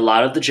like a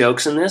lot of the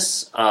jokes in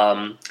this.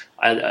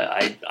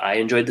 I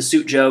enjoyed the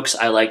suit jokes.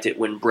 I liked it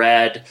when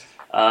Brad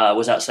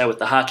was outside with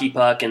the hockey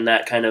puck and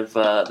that kind of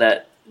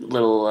that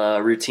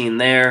little routine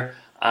there.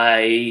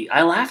 I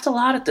laughed a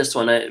lot at this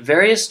one.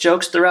 Various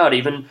jokes throughout,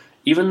 even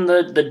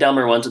the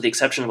dumber ones, with the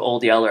exception of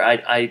Old Yeller.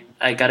 I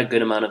got a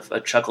good amount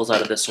of chuckles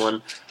out of this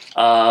one.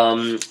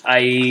 What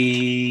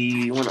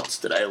else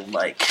did I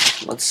like?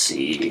 Let's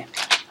see.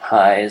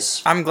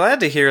 Highs. I'm glad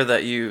to hear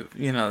that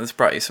this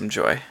brought you some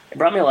joy. It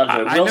brought me a lot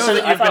of joy. I know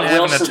that you've been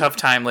having a tough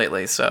time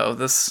lately, so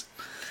this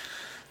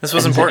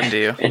was important to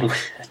you. I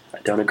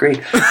don't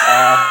agree.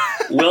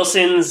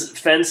 Wilson's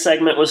fence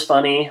segment was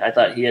funny. I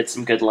thought he had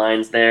some good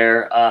lines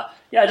there.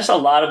 Just a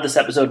lot of this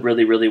episode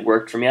really, really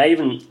worked for me. I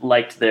even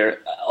liked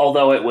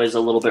although it was a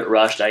little bit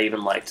rushed, I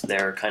even liked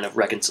their kind of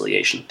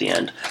reconciliation at the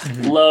end.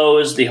 Mm-hmm.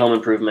 Lows, the Home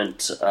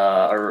Improvement,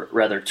 or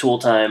rather Tool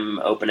Time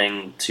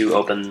opening to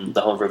open the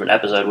Home Improvement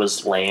episode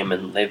was lame,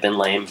 and they've been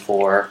lame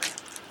for,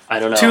 I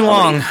don't know. Too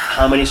long.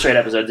 How many straight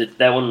episodes?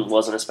 That one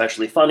wasn't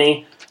especially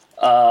funny.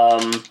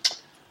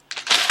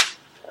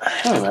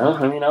 I don't know.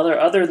 I mean,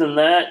 other than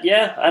that,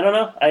 I don't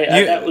know.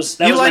 That was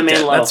my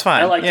main low. That's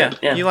fine. I liked it.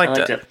 Yeah, you liked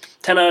it.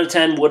 10 out of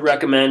 10 would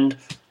recommend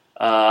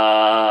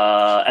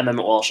M.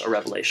 Emmett Walsh, A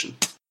Revelation.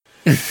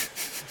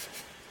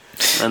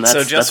 And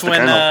so just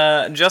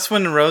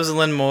when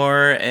Rosalind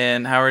Moore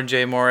and Howard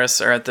J.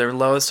 Morris are at their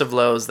lowest of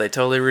lows, they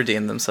totally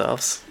redeem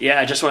themselves.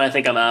 Yeah, just when I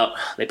think I'm out,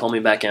 they pull me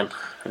back in.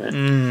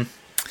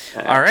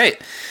 All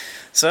right.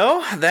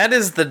 So that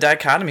is the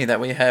dichotomy that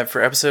we have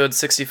for episode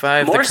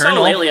 65. More the Colonel.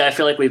 So lately, I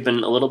feel like we've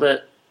been a little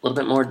bit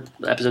more.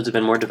 The episodes have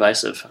been more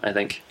divisive, I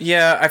think.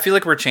 Yeah, I feel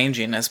like we're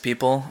changing as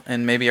people,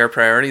 and maybe our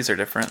priorities are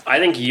different. I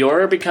think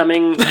you're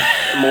becoming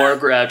more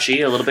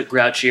grouchy, a little bit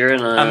grouchier,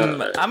 and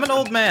I'm an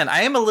old man.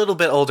 I am a little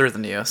bit older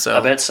than you, so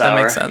a bit sour.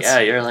 That makes sense. Yeah,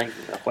 you're like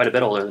quite a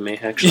bit older than me,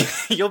 actually.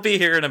 You'll be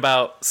here in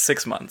about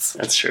 6 months.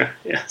 That's true.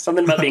 Yeah,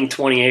 something about being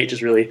 28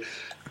 you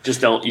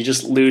just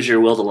lose your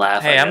will to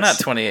laugh. Hey, I'm not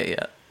 28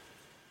 yet.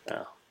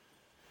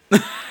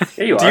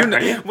 Yeah, you are.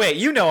 Aren't you? Wait,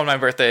 you know when my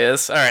birthday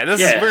is. All right, we're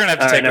gonna have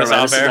to take this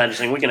off air.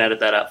 We can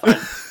edit that out. Fine.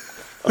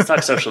 Let's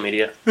talk social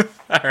media.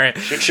 All right.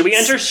 Should we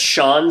enter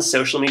Sean's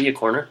social media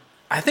corner?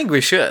 I think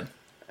we should.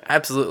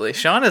 Absolutely.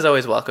 Sean is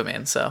always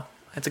welcoming, so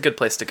it's a good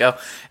place to go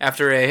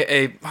after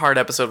a hard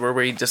episode where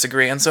we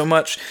disagree on so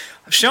much.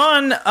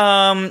 Sean,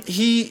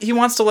 he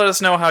wants to let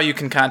us know how you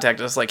can contact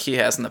us like he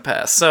has in the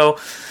past. So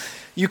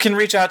you can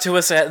reach out to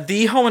us at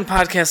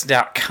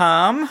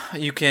thehomanpodcast.com.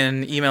 You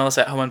can email us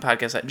at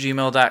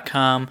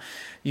homanpodcast@gmail.com.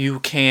 You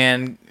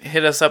can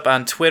hit us up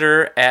on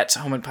Twitter at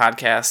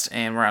homanpodcast,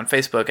 and we're on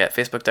Facebook at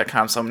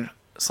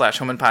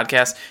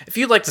facebook.com/homanpodcast. If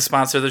you'd like to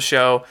sponsor the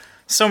show,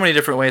 so many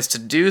different ways to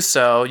do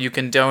so. You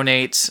can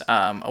donate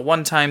a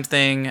one-time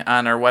thing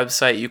on our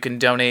website. You can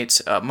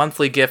donate a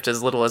monthly gift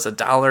as little as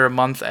 $1 a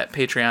month at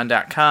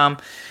patreon.com.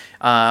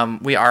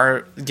 We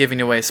are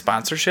giving away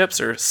sponsorships,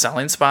 or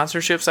selling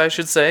sponsorships, I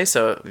should say.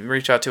 So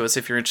reach out to us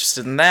if you're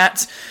interested in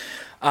that.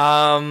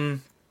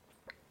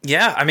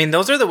 Yeah, I mean,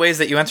 those are the ways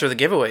that you enter the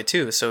giveaway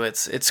too. So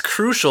it's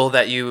crucial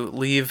that you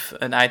leave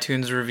an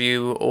iTunes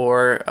review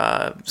or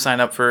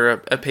sign up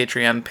for a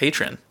Patreon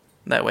patron.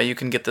 That way you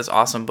can get this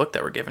awesome book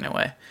that we're giving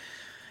away.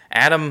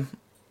 Adam,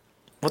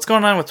 what's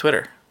going on with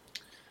Twitter?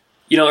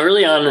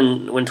 Early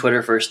on when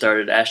Twitter first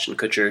started, Ashton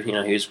Kutcher,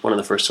 he was one of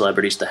the first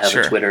celebrities to have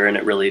a Twitter, and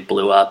it really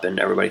blew up, and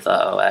everybody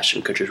thought, oh,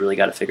 Ashton Kutcher's really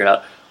got it figured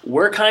out.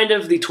 We're kind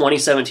of the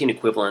 2017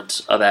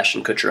 equivalent of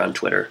Ashton Kutcher on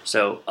Twitter,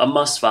 so a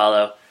must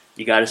follow.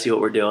 You got to see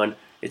what we're doing.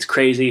 It's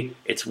crazy.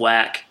 It's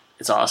whack.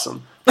 It's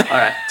awesome. All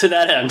right, to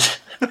that end.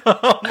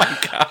 Oh, my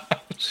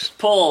gosh.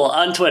 Poll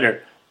on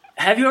Twitter.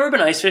 Have you ever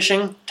been ice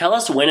fishing? Tell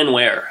us when and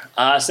where.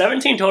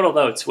 17 total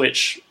votes,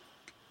 which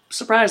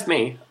surprised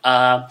me.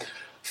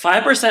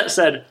 5%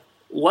 said,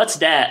 what's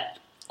dat?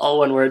 All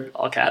one word,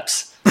 all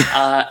caps.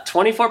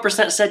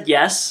 24% said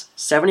yes.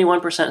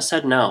 71%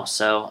 said no.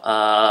 So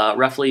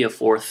roughly a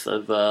fourth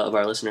of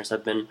our listeners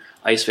have been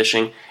ice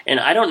fishing. And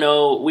I don't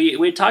know,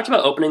 we talked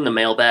about opening the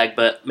mailbag,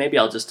 but maybe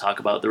I'll just talk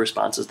about the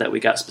responses that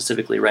we got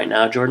specifically right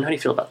now. Jordan, how do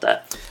you feel about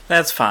that?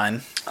 That's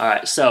fine. All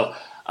right, so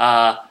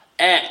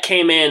at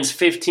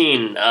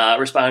Kmans15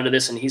 responded to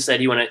this, and he said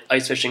he went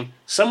ice fishing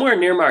somewhere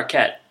near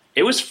Marquette.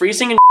 It was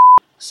freezing and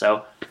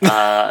So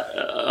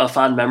a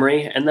fond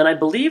memory. And then I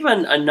believe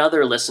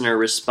another listener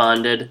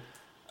responded,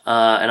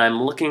 and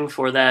I'm looking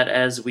for that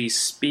as we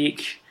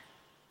speak.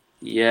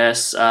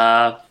 Yes.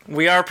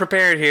 We are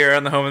prepared here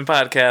on the Homan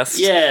Podcast.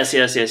 Yes.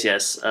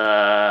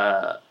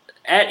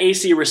 At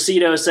AC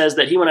Recedo says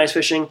that he went ice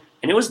fishing,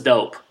 and it was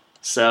dope.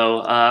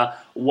 So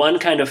one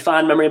kind of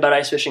fond memory about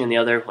ice fishing, and the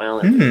other,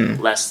 well,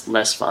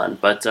 less fun.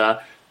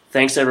 But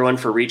thanks everyone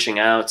for reaching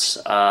out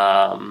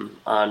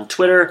on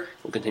Twitter.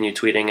 We'll continue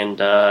tweeting and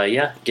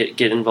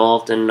get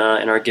involved in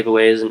our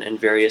giveaways and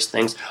various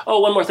things. Oh,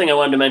 one more thing I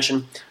wanted to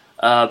mention.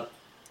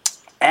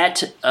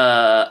 At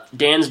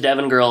Dan's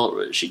Devon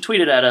Girl, she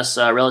tweeted at us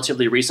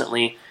relatively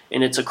recently,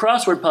 and it's a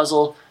crossword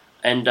puzzle.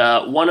 And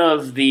one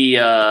of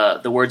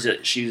the words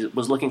that she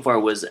was looking for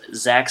was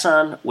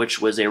Zaxxon, which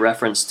was a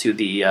reference to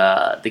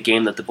the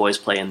game that the boys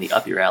play in the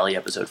Up Your Alley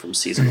episode from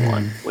season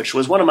 1, which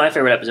was one of my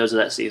favorite episodes of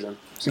that season.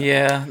 So.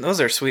 Yeah, those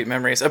are sweet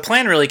memories. A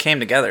plan really came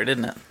together,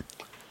 didn't it?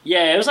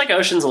 Yeah, it was like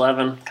Ocean's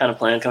 11 kind of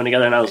plan coming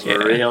together, and I was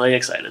really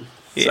excited.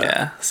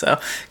 Yeah, so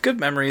good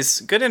memories,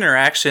 good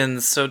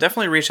interactions. So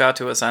definitely reach out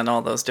to us on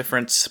all those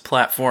different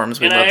platforms.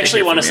 And I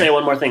actually want to say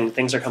one more thing.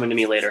 Things are coming to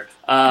me later.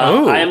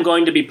 I am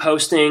going to be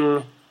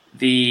posting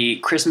the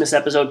Christmas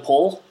episode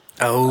poll.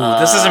 Oh,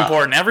 this is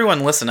important.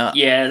 Everyone listen up.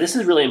 Yeah, this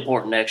is really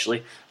important,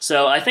 actually.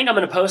 So I think I'm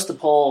going to post the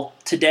poll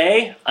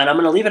today, and I'm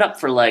going to leave it up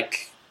for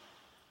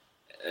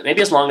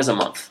maybe as long as a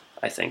month,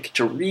 I think,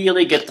 to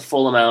really get the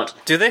full amount.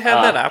 Do they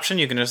have that option?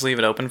 You can just leave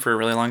it open for a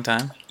really long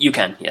time? You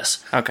can,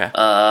 yes. Okay.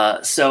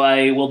 So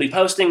I will be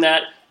posting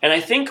that, and I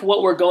think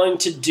what we're going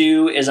to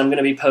do is I'm going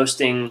to be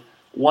posting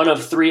one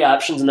of 3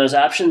 options, and those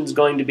options are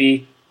going to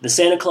be the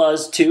Santa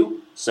Claus 2.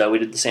 So we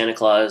did the Santa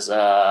Claus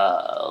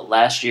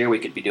last year. We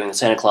could be doing the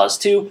Santa Claus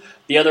 2.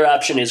 The other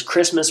option is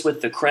Christmas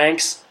with the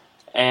Cranks.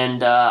 And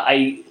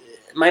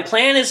my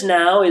plan is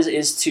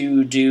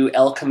to do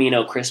El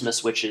Camino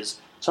Christmas, which is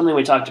something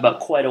we talked about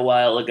quite a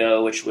while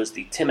ago, which was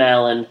the Tim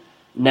Allen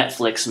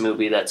Netflix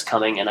movie that's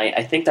coming. And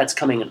I think that's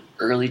coming in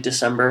early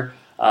December.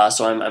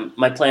 So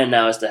my plan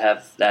now is to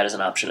have that as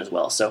an option as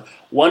well. So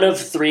one of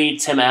 3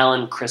 Tim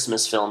Allen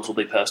Christmas films will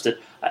be posted.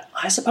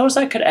 I suppose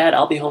I could add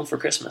I'll Be Home for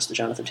Christmas, the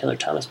Jonathan Taylor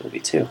Thomas movie,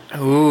 too.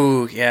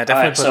 Ooh, yeah,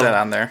 definitely put that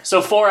on there. So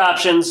 4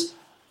 options.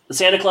 The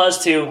Santa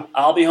Claus 2,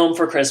 I'll Be Home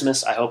for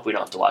Christmas. I hope we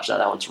don't have to watch that.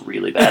 That one's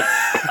really bad.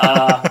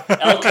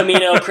 El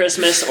Camino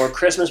Christmas or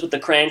Christmas with the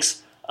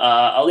Cranks.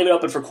 I'll leave it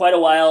open for quite a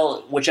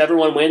while. Whichever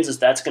one wins,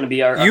 that's going to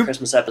be our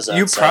Christmas episode.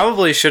 You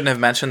probably shouldn't have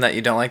mentioned that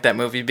you don't like that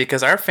movie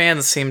because our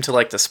fans seem to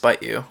like to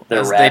spite you,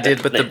 as rabid. they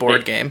did with the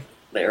board game.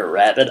 They're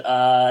rabid.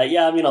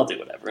 I'll do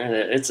whatever.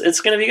 It's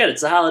going to be good.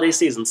 It's the holiday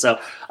season, so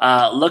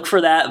look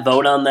for that.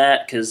 Vote on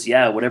that because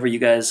whatever you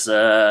guys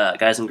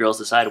and girls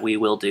decide, we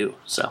will do.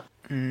 So.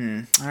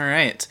 All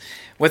right.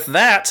 With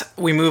that,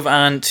 we move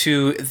on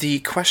to the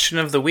question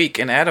of the week.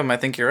 And Adam, I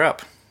think you're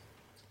up.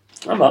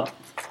 I'm up.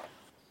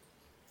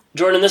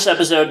 Jordan, in this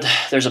episode,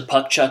 there's a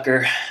puck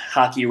chucker,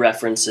 hockey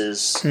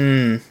references.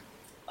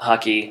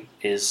 Hockey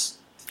is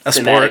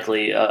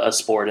thematically a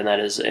sport, and that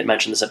is it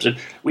mentioned this episode.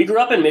 We grew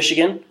up in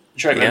Michigan.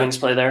 Detroit Red Wings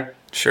play there.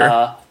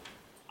 Sure.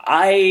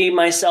 I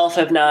myself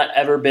have not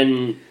ever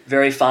been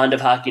very fond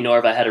of hockey, nor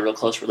have I had a real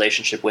close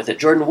relationship with it.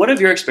 Jordan, what have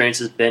your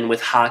experiences been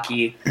with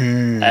hockey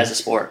as a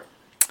sport?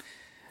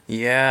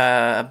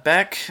 Yeah,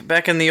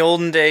 back in the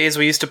olden days,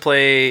 we used to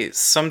play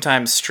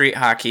sometimes street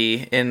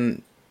hockey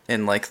in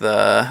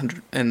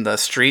the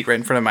street right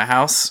in front of my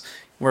house,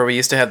 where we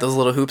used to have those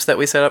little hoops that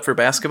we set up for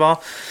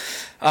basketball.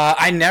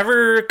 I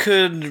never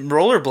could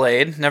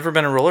rollerblade, never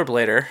been a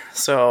rollerblader,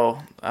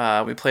 so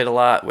we played a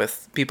lot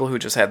with people who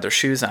just had their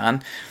shoes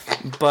on.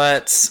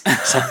 But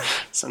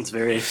sounds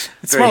very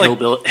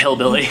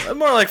hillbilly.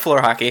 More like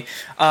floor hockey.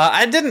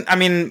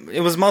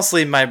 It was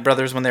mostly my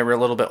brothers when they were a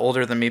little bit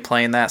older than me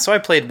playing that, so I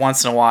played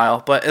once in a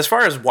while. But as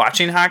far as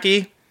watching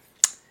hockey,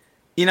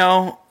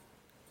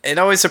 it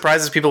always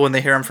surprises people when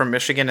they hear I'm from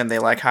Michigan and they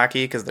like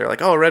hockey because they're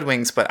like, oh, Red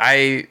Wings. But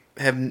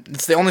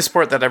it's the only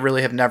sport that I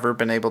really have never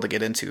been able to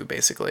get into,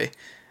 basically.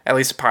 At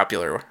least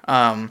popular.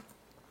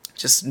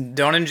 Just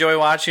don't enjoy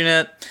watching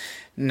it.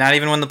 Not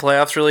even when the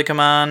playoffs really come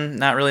on.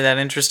 Not really that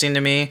interesting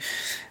to me.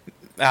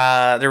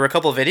 There were a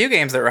couple of video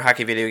games that were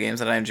hockey video games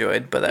that I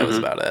enjoyed, but that was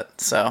about it.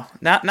 So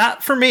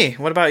not for me.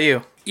 What about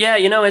you? Yeah,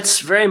 it's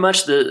very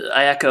much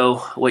I echo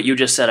what you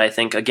just said. I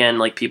think, again,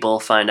 like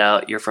people find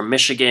out you're from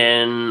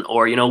Michigan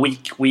or,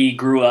 we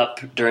grew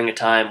up during a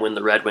time when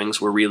the Red Wings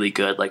were really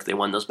good. Like they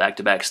won those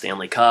back-to-back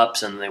Stanley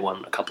Cups and they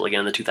won a couple again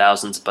in the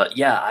 2000s. But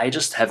yeah, I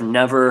just have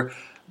never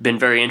been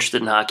very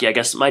interested in hockey. I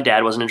guess my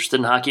dad wasn't interested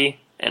in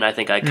hockey, and I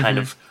think I kind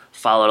of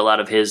followed a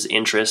lot of his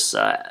interests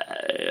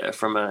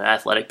from an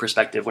athletic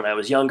perspective when I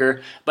was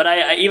younger. But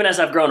I even as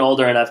I've grown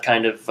older and I've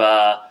kind of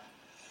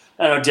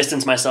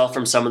distance myself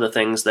from some of the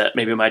things that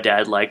maybe my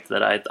dad liked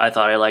that I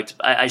thought I liked.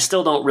 I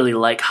still don't really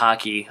like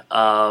hockey.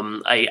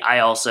 I've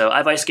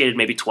ice skated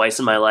maybe twice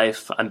in my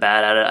life. I'm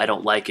bad at it. I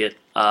don't like it.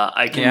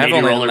 I can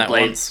maybe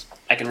rollerblade.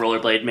 I can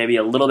rollerblade maybe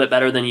a little bit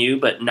better than you,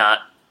 but I'm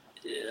not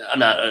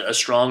a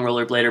strong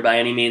rollerblader by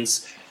any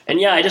means. And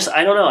yeah, I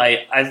don't know.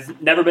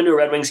 I've never been to a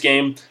Red Wings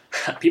game.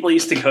 People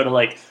used to go to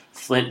like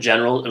Flint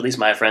General, at least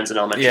my friends in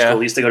elementary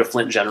school used to go to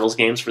Flint Generals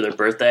games for their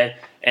birthday.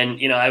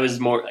 And, you know, I was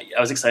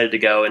excited to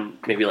go and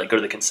maybe like go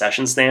to the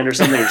concession stand or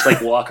something, or just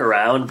like walk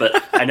around,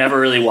 but I never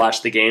really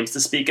watched the games to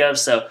speak of.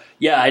 So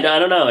yeah, I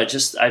don't know.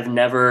 I've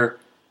never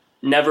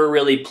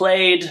really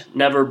played,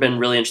 never been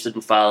really interested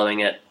in following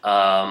it.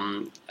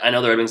 I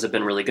know the Red Wings have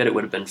been really good. It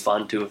would have been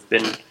fun to have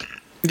been.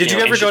 Did you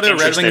ever go to a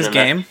Red Wings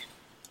game?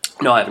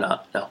 No, I have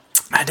not. No.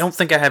 I don't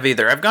think I have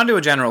either. I've gone to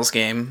a Generals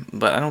game,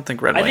 but I don't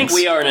think Red Wings. I think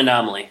we are an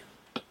anomaly.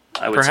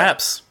 I would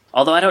Perhaps. Say.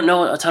 Although I don't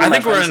know a ton of my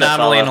friends. I think we're an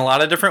anomaly in a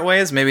lot of different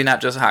ways. Maybe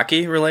not just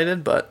hockey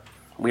related, but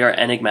we are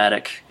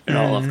enigmatic in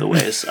all of the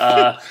ways.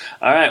 All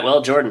right,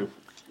 well, Jordan,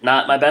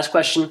 not my best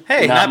question.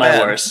 Hey, not my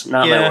bad. worst.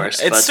 Not my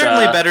worst. It's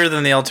certainly better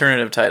than the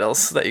alternative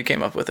titles that you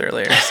came up with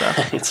earlier. So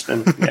it's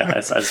been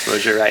I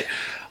suppose you're right.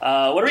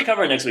 What are we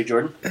covering next week,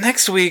 Jordan?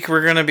 Next week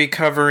we're going to be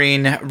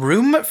covering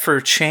Room for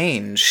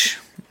Change.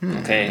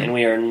 Okay, and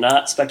we are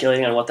not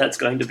speculating on what that's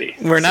going to be.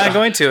 We're not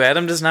going to.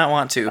 Adam does not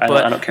want to.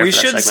 But I don't care we for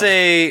that should segment.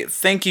 say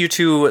thank you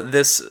to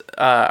this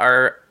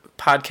our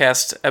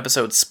podcast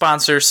episode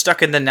sponsor,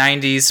 Stuck in the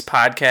 90s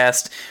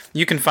podcast.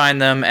 You can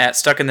find them at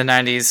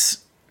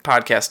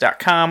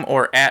stuckinthe90spodcast.com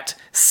or at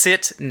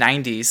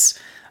sit90s.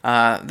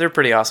 They're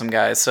pretty awesome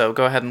guys, so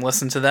go ahead and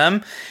listen to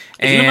them.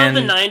 If you love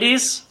the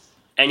 90s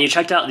and you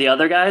checked out the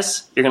other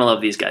guys, you're going to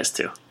love these guys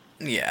too.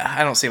 Yeah,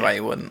 I don't see why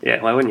you wouldn't.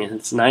 Yeah, why wouldn't you?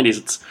 It's the 90s.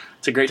 It's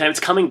a great time. It's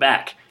coming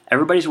back.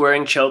 Everybody's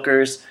wearing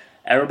chokers.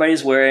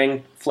 Everybody's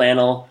wearing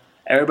flannel.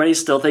 Everybody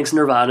still thinks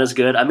Nirvana's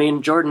good. I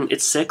mean, Jordan,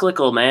 it's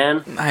cyclical,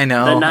 man. I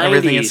know. The 90s,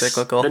 everything is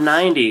cyclical. The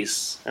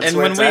 90s. That's and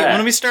where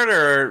when we start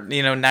our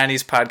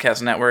 90s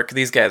podcast network,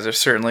 these guys are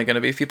certainly going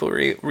to be people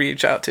we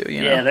reach out to.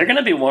 You know? Yeah, they're going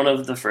to be one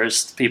of the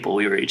first people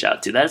we reach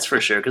out to. That's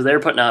for sure, because they're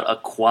putting out a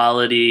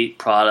quality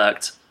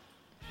product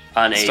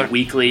on a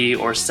weekly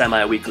or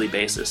semi-weekly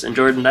basis. And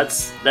Jordan,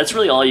 that's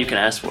really all you can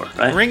ask for,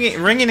 right?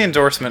 Ringing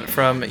endorsement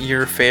from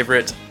your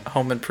favorite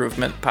home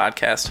improvement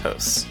podcast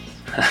hosts.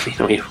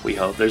 I mean, we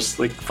hope. There's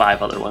like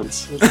 5 other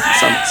ones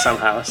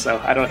somehow.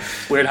 So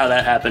weird how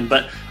that happened.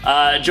 But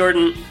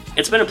Jordan,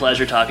 it's been a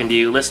pleasure talking to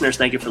you. Listeners,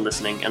 thank you for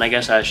listening. And I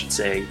guess I should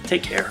say,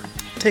 take care.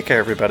 Take care,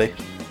 everybody.